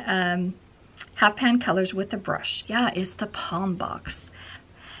pan colors with a brush. Yeah, it's the palm box.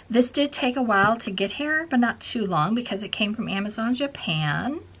 This did take a while to get here, but not too long because it came from Amazon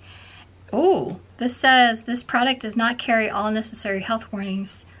Japan. Oh, this says this product does not carry all necessary health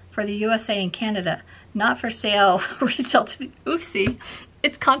warnings for the USA and Canada. Not for sale, resale to the, oopsie,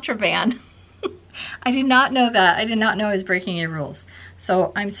 it's contraband. I did not know that. I did not know I was breaking any rules.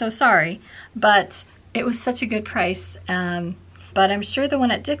 So I'm so sorry, but it was such a good price. But I'm sure the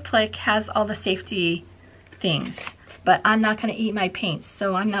one at Dick Blick has all the safety things, but I'm not gonna eat my paints,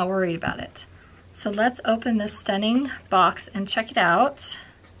 so I'm not worried about it. So let's open this stunning box and check it out.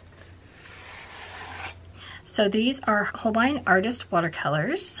 So these are Holbein Artist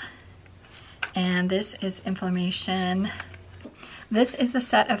watercolors, and this is information. This is the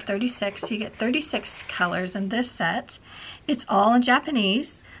set of 36, so you get 36 colors in this set. It's all in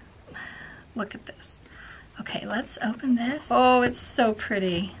Japanese. Look at this. Okay, let's open this. Oh, it's so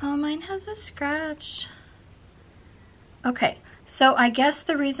pretty. Oh, mine has a scratch. Okay, so I guess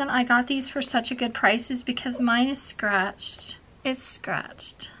the reason I got these for such a good price is because mine is scratched. It's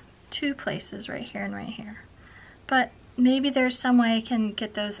scratched. 2 places, right here and right here. But maybe there's some way I can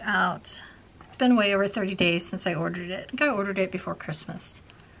get those out. It's been way over 30 days since I ordered it. I think I ordered it before Christmas.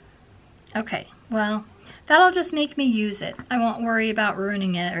 Okay, well, that'll just make me use it. I won't worry about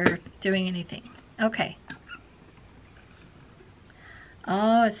ruining it or doing anything. Okay.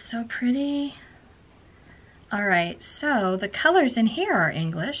 Oh, it's so pretty. All right, so the colors in here are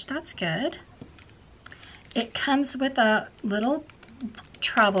English. That's good. It comes with a little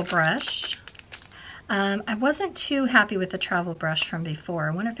travel brush. I wasn't too happy with the travel brush from before.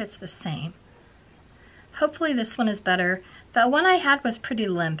 I wonder if it's the same. Hopefully this one is better. The one I had was pretty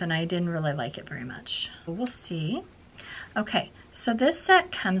limp and I didn't really like it very much. We'll see. Okay, so this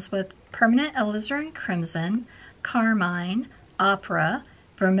set comes with Permanent Alizarin Crimson, Carmine, Opera,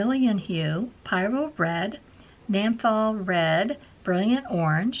 Vermilion Hue, Pyro Red, Namphal Red, Brilliant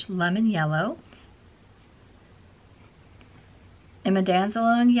Orange, Lemon Yellow,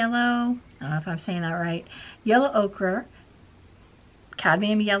 Imidanzolone Yellow, I don't know if I'm saying that right, Yellow Ochre,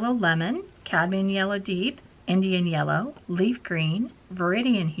 Cadmium Yellow Lemon, Cadmium Yellow Deep, Indian Yellow, Leaf Green,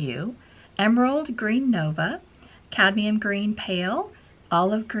 Viridian Hue, Emerald Green Nova, Cadmium Green Pale,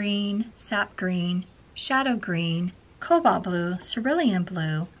 Olive Green, Sap Green, Shadow Green, Cobalt Blue, Cerulean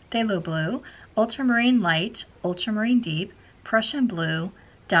Blue, Phthalo Blue, Ultramarine Light, Ultramarine Deep, Prussian Blue,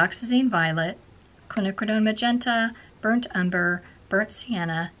 Dioxazine Violet, Quinacridone Magenta, Burnt Umber, Burnt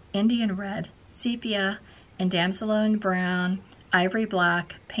Sienna, Indian Red, Sepia, Indamselone Brown, Ivory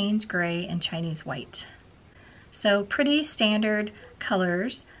Black, Payne's Gray, and Chinese White. So pretty standard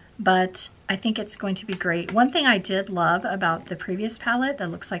colors, but I think it's going to be great. One thing I did love about the previous palette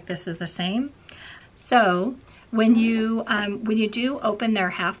that looks like this is the same. So when you do open their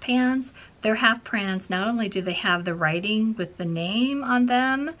half pans, not only do they have the writing with the name on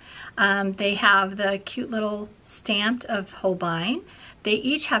them, they have the cute little stamp of Holbein. They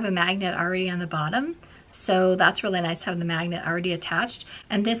each have a magnet already on the bottom. So that's really nice to have the magnet already attached.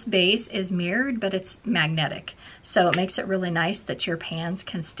 And this base is mirrored, but it's magnetic. So it makes it really nice that your pans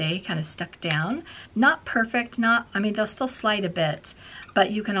can stay kind of stuck down. Not perfect, I mean, they'll still slide a bit,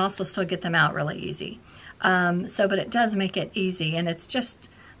 but you can also still get them out really easy. But it does make it easy, and it's just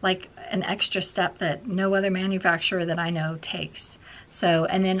like an extra step that no other manufacturer that I know takes. So,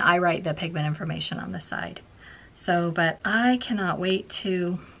 and then I write the pigment information on the side. So, but I cannot wait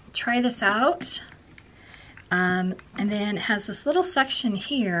to try this out. And then it has this little section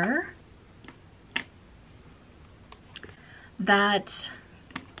here that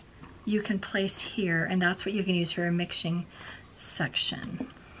you can place here, and that's what you can use for a mixing section.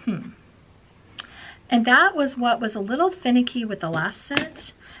 And that was what was a little finicky with the last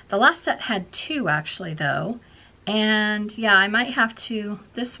set. The last set had two actually though. And yeah, I might have to,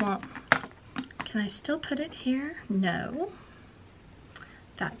 this won't, can I still put it here? No,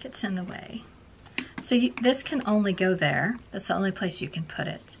 that gets in the way. So this can only go there. That's the only place you can put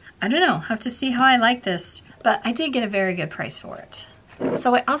it. I don't know, have to see how I like this, but I did get a very good price for it.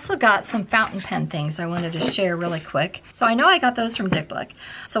 So I also got some fountain pen things I wanted to share really quick. So I know I got those from Dick Blick.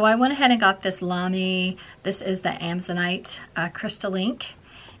 So I went ahead and got this Lamy. This is the Amazonite crystal ink.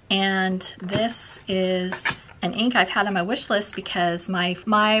 And this is an ink I've had on my wish list because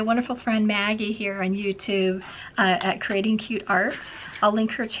my wonderful friend Maggie here on YouTube at Creating Cute Art, I'll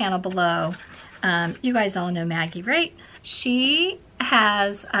link her channel below. You guys all know Maggie, right? She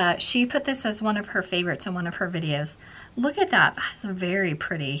has, she put this as one of her favorites in one of her videos. Look at that, that's very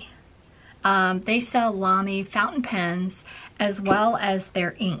pretty. They sell Lamy fountain pens as well as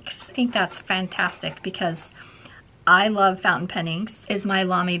their inks. I think that's fantastic because I love fountain pen inks, is my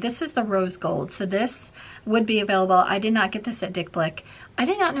Lamy. This is the rose gold, so this would be available. I did not get this at Dick Blick. I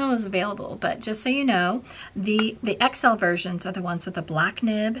did not know it was available, but just so you know, the XL versions are the ones with the black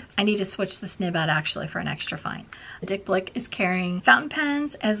nib. I need to switch this nib out actually for an extra fine. Dick Blick is carrying fountain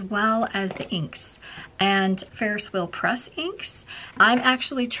pens as well as the inks and Ferris wheel press inks. I'm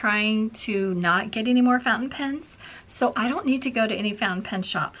actually trying to not get any more fountain pens, so I don't need to go to any fountain pen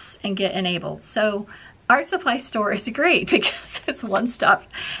shops and get enabled. So art supply store is great because it's one stop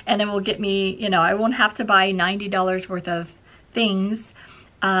and it will get me, you know, I won't have to buy $90 worth of things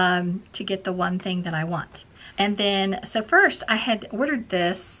to get the one thing that I want. And then, so first I had ordered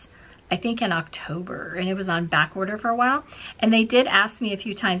this, I think in October, and it was on back order for a while. And they did ask me a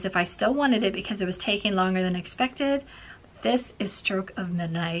few times if I still wanted it because it was taking longer than expected. This is Stroke of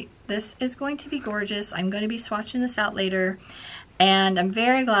Midnight. This is going to be gorgeous. I'm going to be swatching this out later. And I'm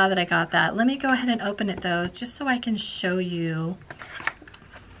very glad that I got that. Let me go ahead and open it though, just so I can show you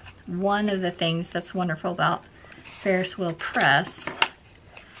one of the things that's wonderful about Ferris wheel press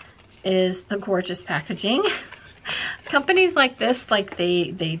is the gorgeous packaging. Companies like this, like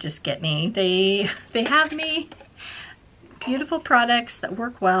they just get me. They have me beautiful products that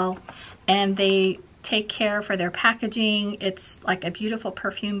work well, and they take care for their packaging. It's like a beautiful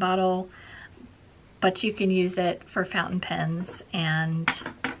perfume bottle, but you can use it for fountain pens, and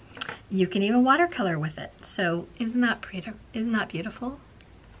you can even watercolor with it. So isn't that pretty? Isn't that beautiful?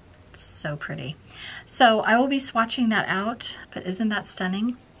 It's so pretty. So I will be swatching that out, but isn't that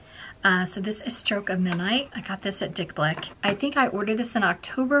stunning? So this is Stroke of Midnight. I got this at Dick Blick. I think I ordered this in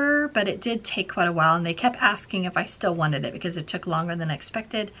October, but it did take quite a while, and they kept asking if I still wanted it because it took longer than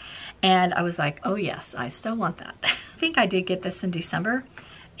expected. And I was like, oh yes, I still want that. I think I did get this in December,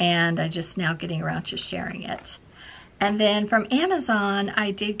 and I'm just now getting around to sharing it. And then from Amazon, I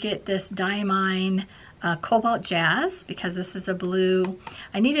did get this Diamine Cobalt Jazz, because this is a blue.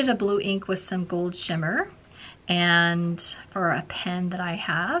 I needed a blue ink with some gold shimmer, and for a pen that I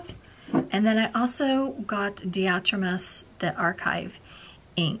have. And then I also got Diatramus, the Archive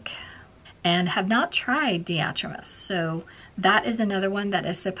ink, and have not tried Diatramus. So that is another one that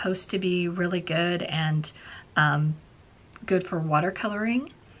is supposed to be really good and good for watercoloring,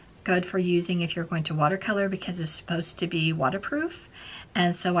 good for using if you're going to watercolor, because it's supposed to be waterproof.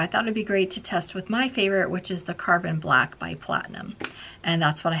 And so I thought it'd be great to test with my favorite, which is the Carbon Black by Platinum. And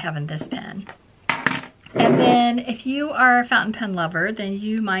that's what I have in this pen. And then if you are a fountain pen lover, then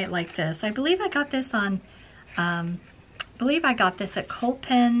you might like this. I believe I got this on, at Cult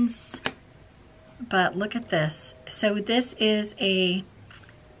Pens, but look at this. So this is a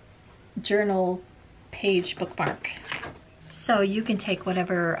journal page bookmark. So you can take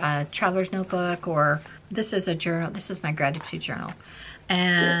whatever traveler's notebook, or this is a journal, this is my gratitude journal,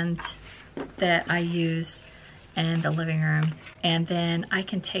 and that I use in the living room. And then I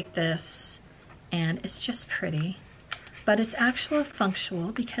can take this, and it's just pretty, but it's actually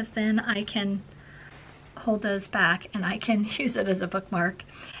functional, because then I can hold those back and I can use it as a bookmark.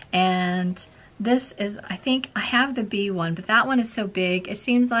 And this is, I think I have the B one, but that one is so big. It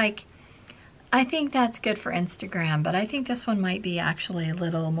seems like, I think that's good for Instagram, but I think this one might be actually a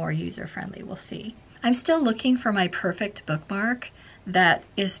little more user-friendly. We'll see. I'm still looking for my perfect bookmark that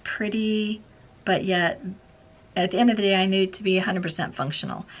is pretty, but yet at the end of the day, I need it to be 100%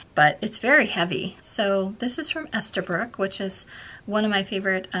 functional, but it's very heavy. So this is from Estabrook, which is one of my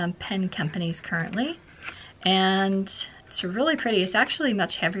favorite pen companies currently. And it's really pretty. It's actually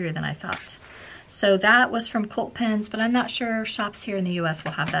much heavier than I thought. So that was from Cult Pens, but I'm not sure shops here in the US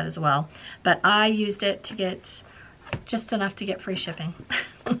will have that as well. But I used it to get just enough to get free shipping.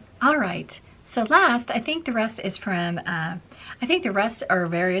 All right. So last, I think the rest is from, I think the rest are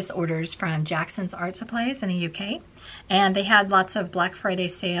various orders from Jackson's Art Supplies in the UK. And they had lots of Black Friday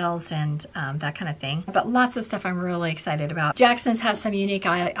sales and that kind of thing. But lots of stuff I'm really excited about. Jackson's has some unique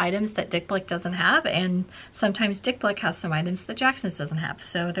items that Dick Blick doesn't have, and sometimes Dick Blick has some items that Jackson's doesn't have.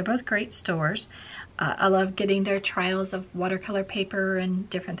 So they're both great stores. I love getting their trials of watercolor paper and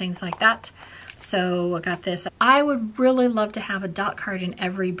different things like that. So I got this. I would really love to have a dot card in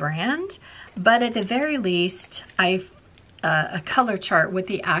every brand, but at the very least, a color chart with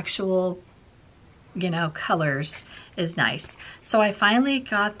the actual, you know, colors is nice. So I finally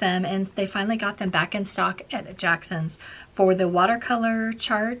got them, and they finally got them back in stock at Jackson's for the watercolor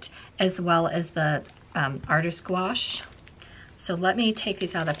chart as well as the artist gouache. So let me take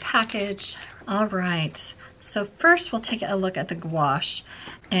these out of the package. All right. So first we'll take a look at the gouache,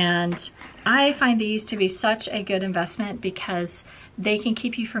 and I find these to be such a good investment because they can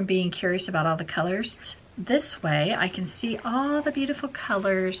keep you from being curious about all the colors. This way I can see all the beautiful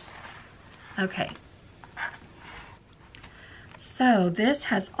colors. Okay. So this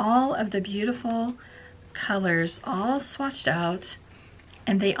has all of the beautiful colors all swatched out,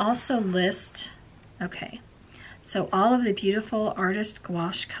 and they also list, okay, so all of the beautiful artist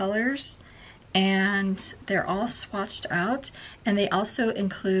gouache colors, and they're all swatched out, and they also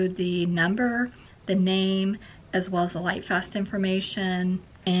include the number, the name, as well as the light fast information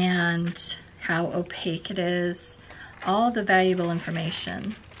and how opaque it is, all the valuable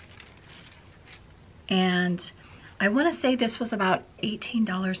information. And I want to say this was about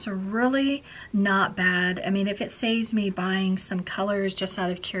 $18, so really not bad. I mean, if it saves me buying some colors just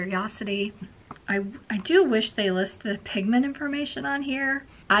out of curiosity. I do wish they list the pigment information on here.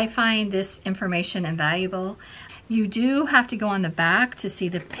 I find this information invaluable. You do have to go on the back to see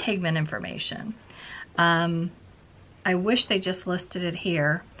the pigment information. I wish they just listed it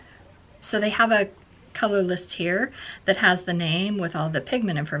here. So they have a color list here that has the name with all the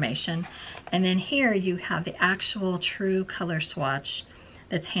pigment information, and then here you have the actual true color swatch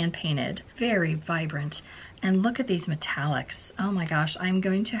that's hand painted. Very vibrant. And look at these metallics. Oh my gosh, I'm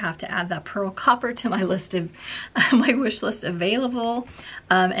going to have to add that pearl copper to my list of my wish list available.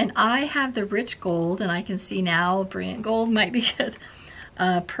 And I have the rich gold, and I can see now brilliant gold might be good.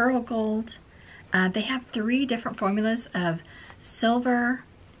 Pearl gold. They have 3 different formulas of silver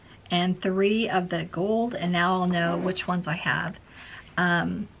and 3 of the gold, and now I'll know which ones I have.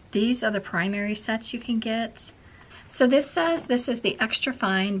 These are the primary sets you can get. So this says this is the extra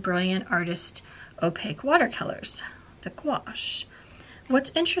fine brilliant artist opaque watercolors, the gouache.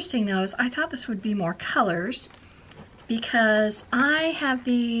 What's interesting though is I thought this would be more colors, because I have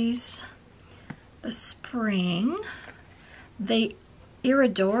these, the spring, the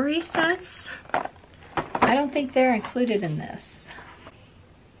Iridori sets. I don't think they're included in this.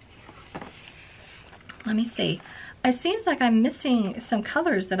 Let me see. It seems like I'm missing some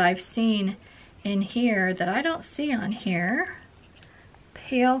colors that I've seen in here that I don't see on here.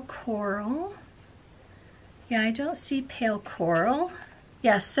 Pale coral. Yeah, I don't see pale coral.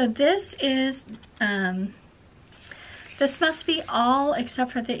 Yes, so this is, this must be all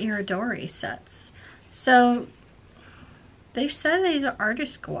except for the Iridori sets. So they said these are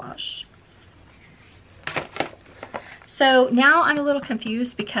artist gouache. So now I'm a little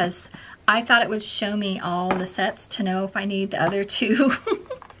confused because I thought it would show me all the sets to know if I need the other two.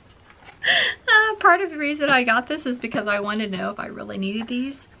 Part of the reason I got this is because I wanted to know if I really needed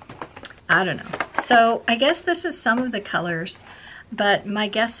these. I don't know. So I guess this is some of the colors, but my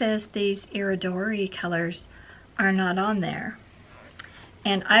guess is these Iridori colors are not on there.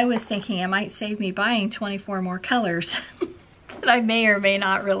 And I was thinking it might save me buying 24 more colors that I may or may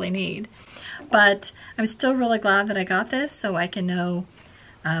not really need. But I'm still really glad that I got this so I can know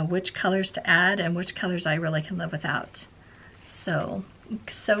which colors to add and which colors I really can live without. So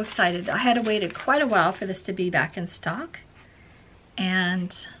excited. I had to wait quite a while for this to be back in stock.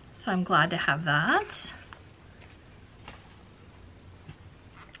 And so I'm glad to have that.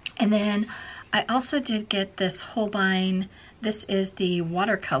 And then I also did get this Holbein. This is the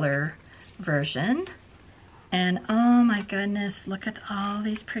watercolor version. And oh my goodness, look at all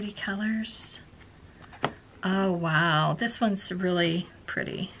these pretty colors. Oh wow, this one's really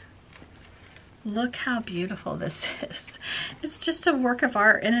pretty. Look how beautiful this is. It's just a work of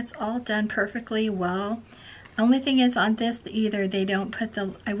art and it's all done perfectly well. Only thing is on this, either they don't put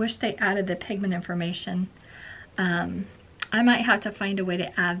the, I wish they added the pigment information. I might have to find a way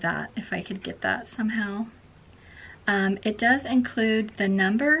to add that if I could get that somehow. It does include the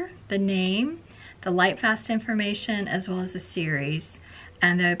number, the name, the light fast information, as well as the series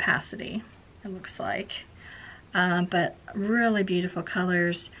and the opacity, it looks like. But really beautiful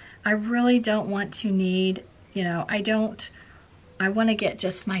colors. I really don't want to need, you know, I want to get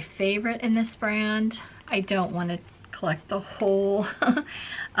just my favorite in this brand. I don't want to collect the whole.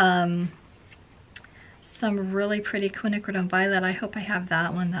 Some really pretty quinacridone violet. I hope I have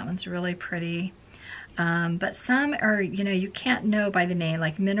that one. That one's really pretty. But some are, you know, you can't know by the name,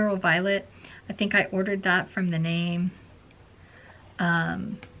 like mineral violet. I think I ordered that from the name.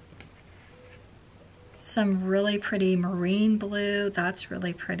 Some really pretty marine blue. That's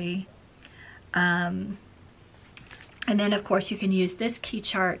really pretty. And then of course you can use this key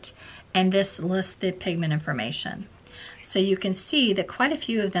chart, and this lists the pigment information. So you can see that quite a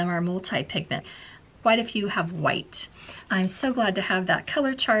few of them are multi-pigment. Quite a few have white. I'm so glad to have that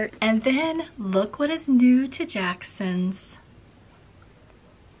color chart. And then look what is new to Jackson's.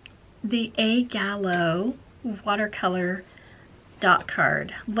 The A Gallo watercolor dot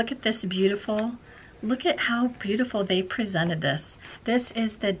card. Look at this beautiful. Look at how beautiful they presented this. This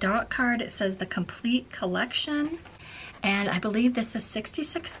is the dot card. It says the complete collection. And I believe this is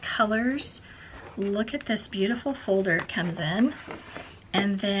 66 colors. Look at this beautiful folder it comes in.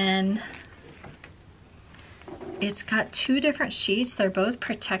 And then it's got two different sheets. They're both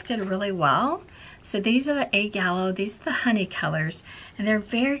protected really well. So these are the A Gallo, these are the honey colors, and they're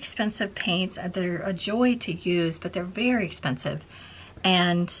very expensive paints. They're a joy to use, but they're very expensive.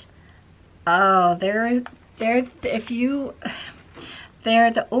 And oh, they're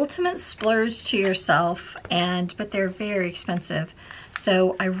the ultimate splurge to yourself, but they're very expensive.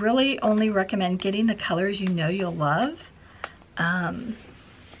 So I really only recommend getting the colors you know you'll love. But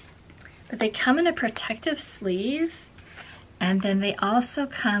they come in a protective sleeve, and then they also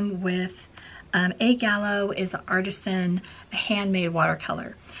come with A Gallo is an artisan handmade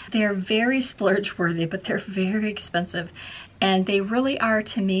watercolor. They're very splurge worthy, but they're very expensive. And they really are,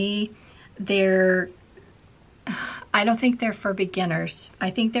 to me, I don't think they're for beginners.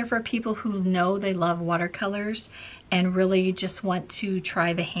 I think they're for people who know they love watercolors and really just want to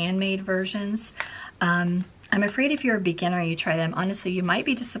try the handmade versions. I'm afraid if you're a beginner and you try them, honestly, you might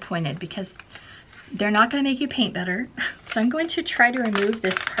be disappointed because they're not going to make you paint better. So I'm going to try to remove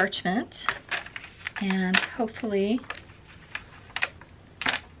this parchment, and hopefully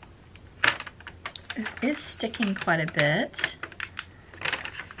it is sticking quite a bit.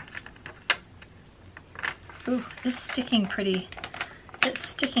 Ooh, it's sticking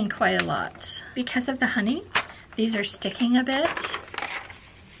quite a lot. Because of the honey, these are sticking a bit.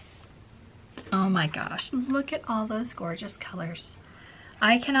 Oh my gosh, look at all those gorgeous colors.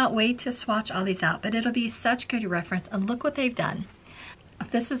 I cannot wait to swatch all these out, but it'll be such good reference. And look what they've done.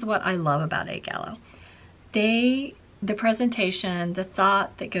 This is what I love about A Gallo. The presentation, the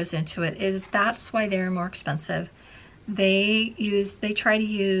thought that goes into it that's why they're more expensive. They try to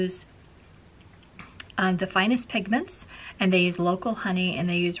use the finest pigments, and they use local honey, and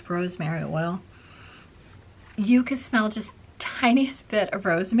they use rosemary oil. You could smell just tiniest bit of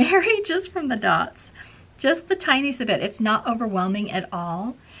rosemary just from the dots. Just the tiniest bit. It's not overwhelming at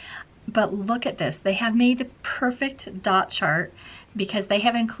all. But look at this. They have made the perfect dot chart because they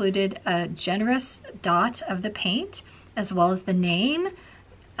have included a generous dot of the paint as well as the name,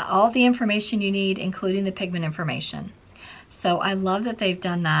 all the information you need, including the pigment information. So I love that they've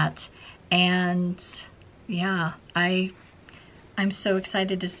done that. And yeah, I'm so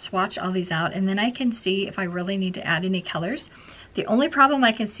excited to swatch all these out, and then I can see if I really need to add any colors. The only problem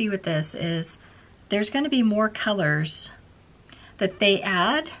I can see with this is there's going to be more colors that they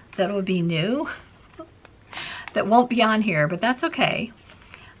add that will be new that won't be on here, but that's okay.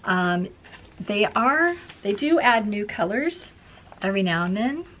 They do add new colors every now and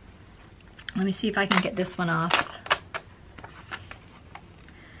then. Let me see if I can get this one off.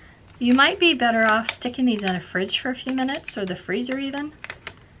 You might be better off sticking these in a fridge for a few minutes, or the freezer even,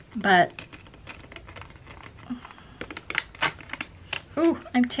 but, ooh,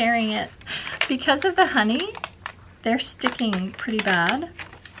 I'm tearing it. Because of the honey, they're sticking pretty bad,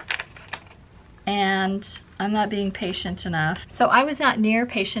 and I'm not being patient enough. So I was not near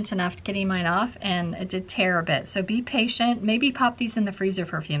patient enough getting mine off, and it did tear a bit. So be patient, maybe pop these in the freezer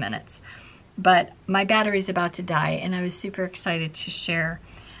for a few minutes. But my battery's about to die, and I was super excited to share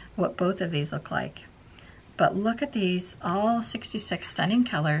what both of these look like. But look at these, all 66 stunning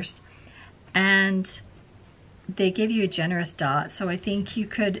colors, and they give you a generous dot. So I think you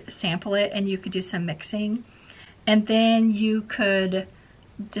could sample it and you could do some mixing, and then you could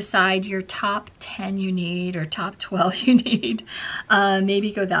decide your top 10 you need or top 12 you need.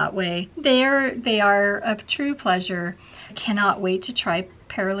 Maybe go that way. They are a true pleasure. I cannot wait to try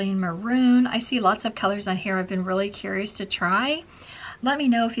Perylene Maroon. I see lots of colors on here I've been really curious to try. Let me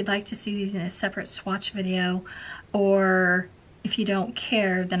know if you'd like to see these in a separate swatch video, or if you don't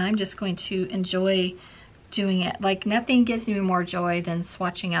care, then I'm just going to enjoy doing it. Like, nothing gives me more joy than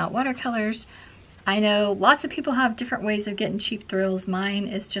swatching out watercolors. I know lots of people have different ways of getting cheap thrills. Mine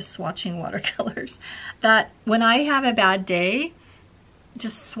is just swatching watercolors. That when I have a bad day,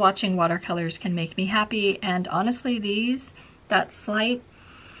 just swatching watercolors can make me happy. And honestly, these, the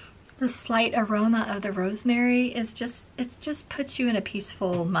slight aroma of the rosemary is just, it just puts you in a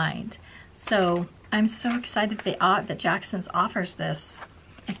peaceful mind. So I'm so excited that Jackson's offers this.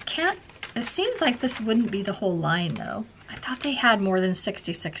 It seems like this wouldn't be the whole line though. I thought they had more than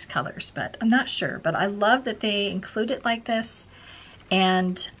 66 colors, but I'm not sure. But I love that they include it like this,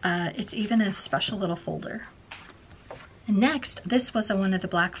 and it's even a special little folder. And next, this was one of the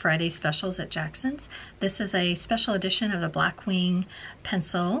Black Friday specials at Jackson's. This is a special edition of the Blackwing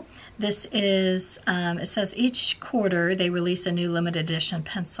pencil. This is, it says each quarter they release a new limited edition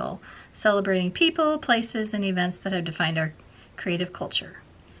pencil, celebrating people, places, and events that have defined our creative culture.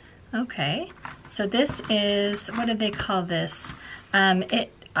 Okay, so this is, what did they call this?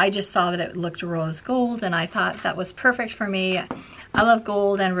 I just saw that it looked rose gold, and I thought that was perfect for me. I love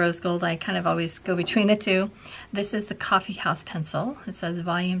gold and rose gold. I kind of always go between the two. This is the Coffee House pencil. It says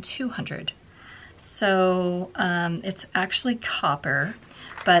volume 200. So it's actually copper,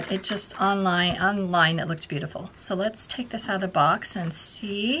 but it just online it looked beautiful. So let's take this out of the box and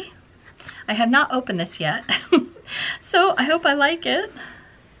see. I have not opened this yet, so I hope I like it.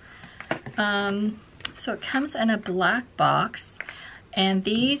 So it comes in a black box, and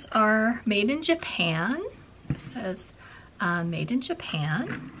these are made in Japan. It says made in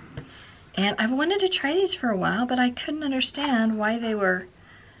Japan, and I've wanted to try these for a while, but I couldn't understand why they were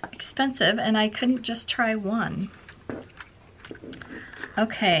expensive, and I couldn't just try one.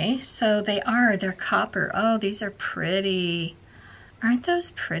 Okay, so they're copper. Oh, these are pretty. Aren't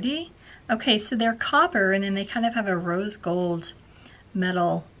those pretty? Okay, so they're copper, and then they kind of have a rose gold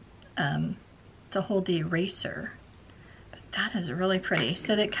metal to hold the eraser. But that is really pretty.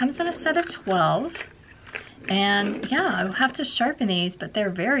 So it comes in a set of 12, and yeah, I'll have to sharpen these, but they're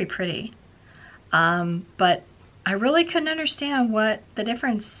very pretty. But I really couldn't understand what the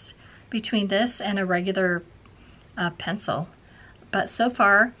difference between this and a regular pencil. But so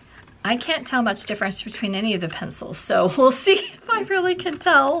far, I can't tell much difference between any of the pencils, so we'll see if I really can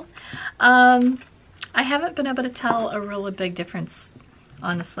tell. I haven't been able to tell a really big difference,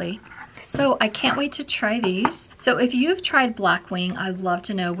 honestly. So I can't wait to try these. So if you've tried Blackwing, I'd love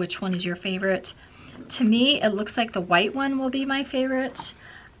to know which one is your favorite. To me, it looks like the white one will be my favorite.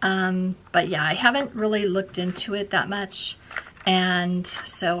 But yeah, I haven't really looked into it that much, and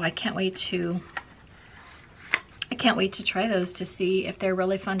so I can't wait to try those to see if they're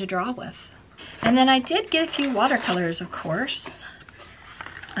really fun to draw with. And then I did get a few watercolors, of course.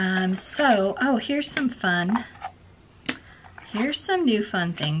 Oh, here's some fun. Here's some new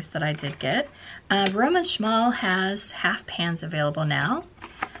fun things that I did get. Roman Schmal has half pans available now,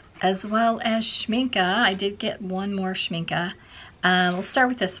 as well as Schmincke. I did get one more Schmincke. We'll start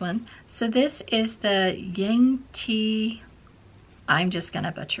with this one. So this is the Ying Tea. I'm just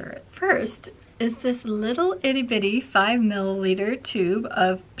gonna butcher it. First is this little itty bitty 5ml tube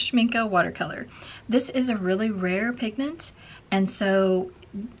of Schmincke watercolor. This is a really rare pigment, and so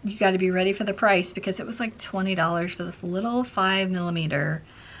you got to be ready for the price because it was like $20 for this little 5mm.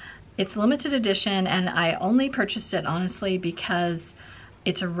 It's limited edition, and I only purchased it honestly because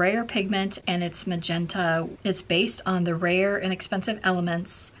it's a rare pigment and it's magenta. It's based on the rare and expensive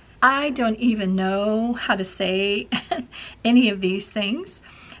elements. I don't even know how to say any of these things.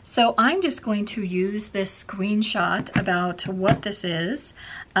 So I'm just going to use this screenshot about what this is.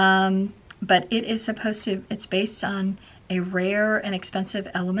 But it is supposed to, it's based on a rare and expensive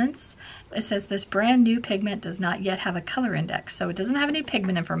elements. It says this brand new pigment does not yet have a color index. So it doesn't have any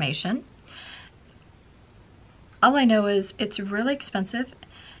pigment information. All I know is it's really expensive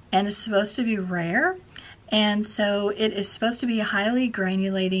and it's supposed to be rare. And so it is supposed to be a highly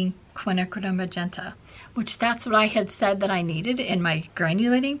granulating quinacridone magenta, which that's what I had said that I needed in my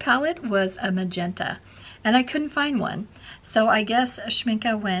granulating palette, was a magenta. And I couldn't find one. So I guess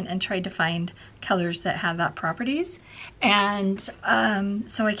Schmincke went and tried to find colors that have that properties. And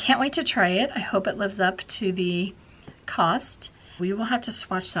so I can't wait to try it. I hope it lives up to the cost. We will have to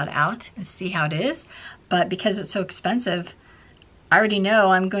swatch that out and see how it is. But because it's so expensive, I already know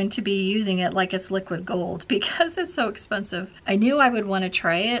I'm going to be using it like it's liquid gold because it's so expensive. I knew I would want to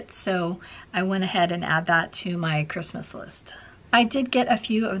try it, so I went ahead and add that to my Christmas list. I did get a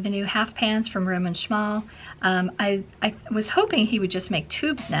few of the new half pans from Roman Schmal. I was hoping he would just make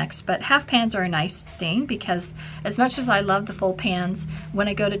tubes next, but half pans are a nice thing because as much as I love the full pans, when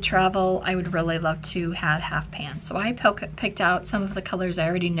I go to travel, I would really love to have half pans. So I picked out some of the colors I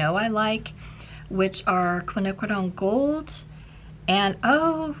already know I like, which are quinacridone gold, and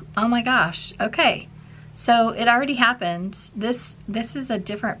oh my gosh, okay. So it already happened. This is a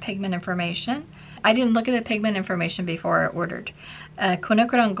different pigment information. I didn't look at the pigment information before I ordered.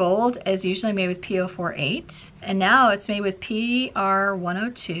 Quinacridone gold is usually made with P048, and now it's made with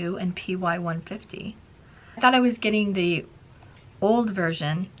PR102 and PY150. I thought I was getting the old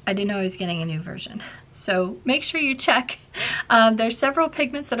version. I didn't know I was getting a new version. So make sure you check. There's several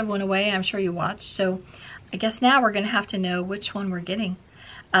pigments that have went away. I'm sure you watched. So I guess now we're gonna have to know which one we're getting.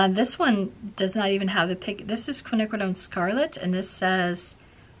 This one does not even have the pig. This is quinacridone scarlet, and this says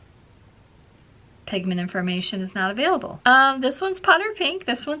pigment information is not available. This one's powder pink.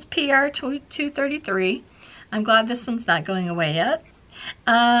 This one's PR233. I'm glad this one's not going away yet.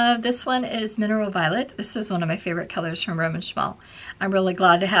 This one is mineral violet. This is one of my favorite colors from Roman Schmal. I'm really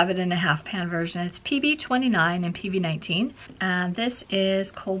glad to have it in a half pan version. It's PB29 and PB19. And this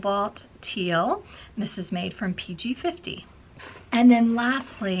is cobalt teal. This is made from PG50. And then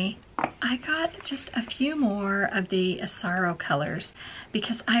lastly, I got just a few more of the Assorted colors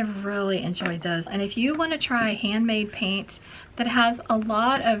because I really enjoyed those. And if you want to try handmade paint that has a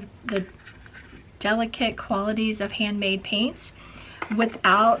lot of the delicate qualities of handmade paints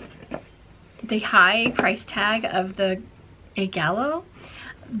without the high price tag of the Gallo,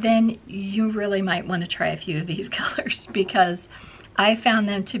 then you really might want to try a few of these colors because I found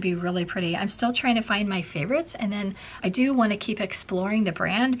them to be really pretty. I'm still trying to find my favorites, and then I do want to keep exploring the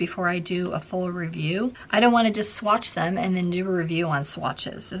brand before I do a full review. I don't want to just swatch them and then do a review on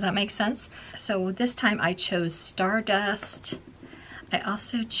swatches. Does that make sense? So this time I chose Stardust. I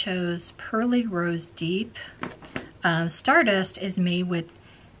also chose Pearly Rose Deep. Stardust is made with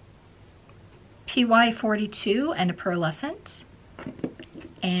PY42 and a pearlescent,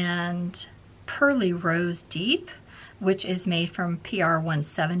 and Pearly Rose Deep, which is made from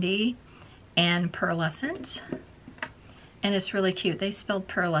PR170 and pearlescent. And it's really cute. They spelled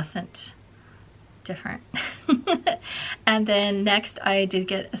pearlescent different. And then next I did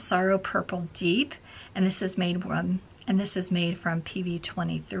get Assorted Purple Deep, and this is made from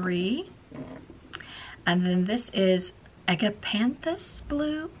PV23. And then this is Agapanthus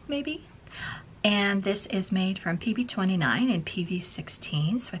Blue, maybe? And this is made from PB29 and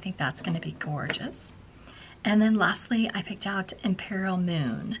PV16, so I think that's gonna be gorgeous. And then lastly, I picked out Imperial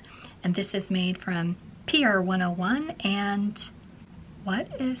Moon, and this is made from PR101, and what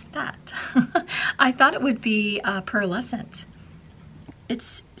is that? I thought it would be pearlescent.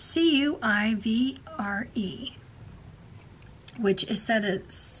 It's CUIVRE, which is said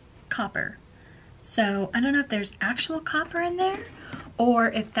as copper. So I don't know if there's actual copper in there, or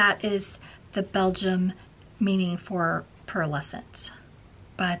if that is the Belgium meaning for pearlescent.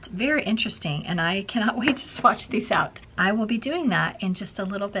 but very interesting, and I cannot wait to swatch these out. I will be doing that in just a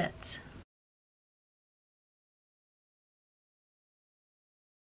little bit.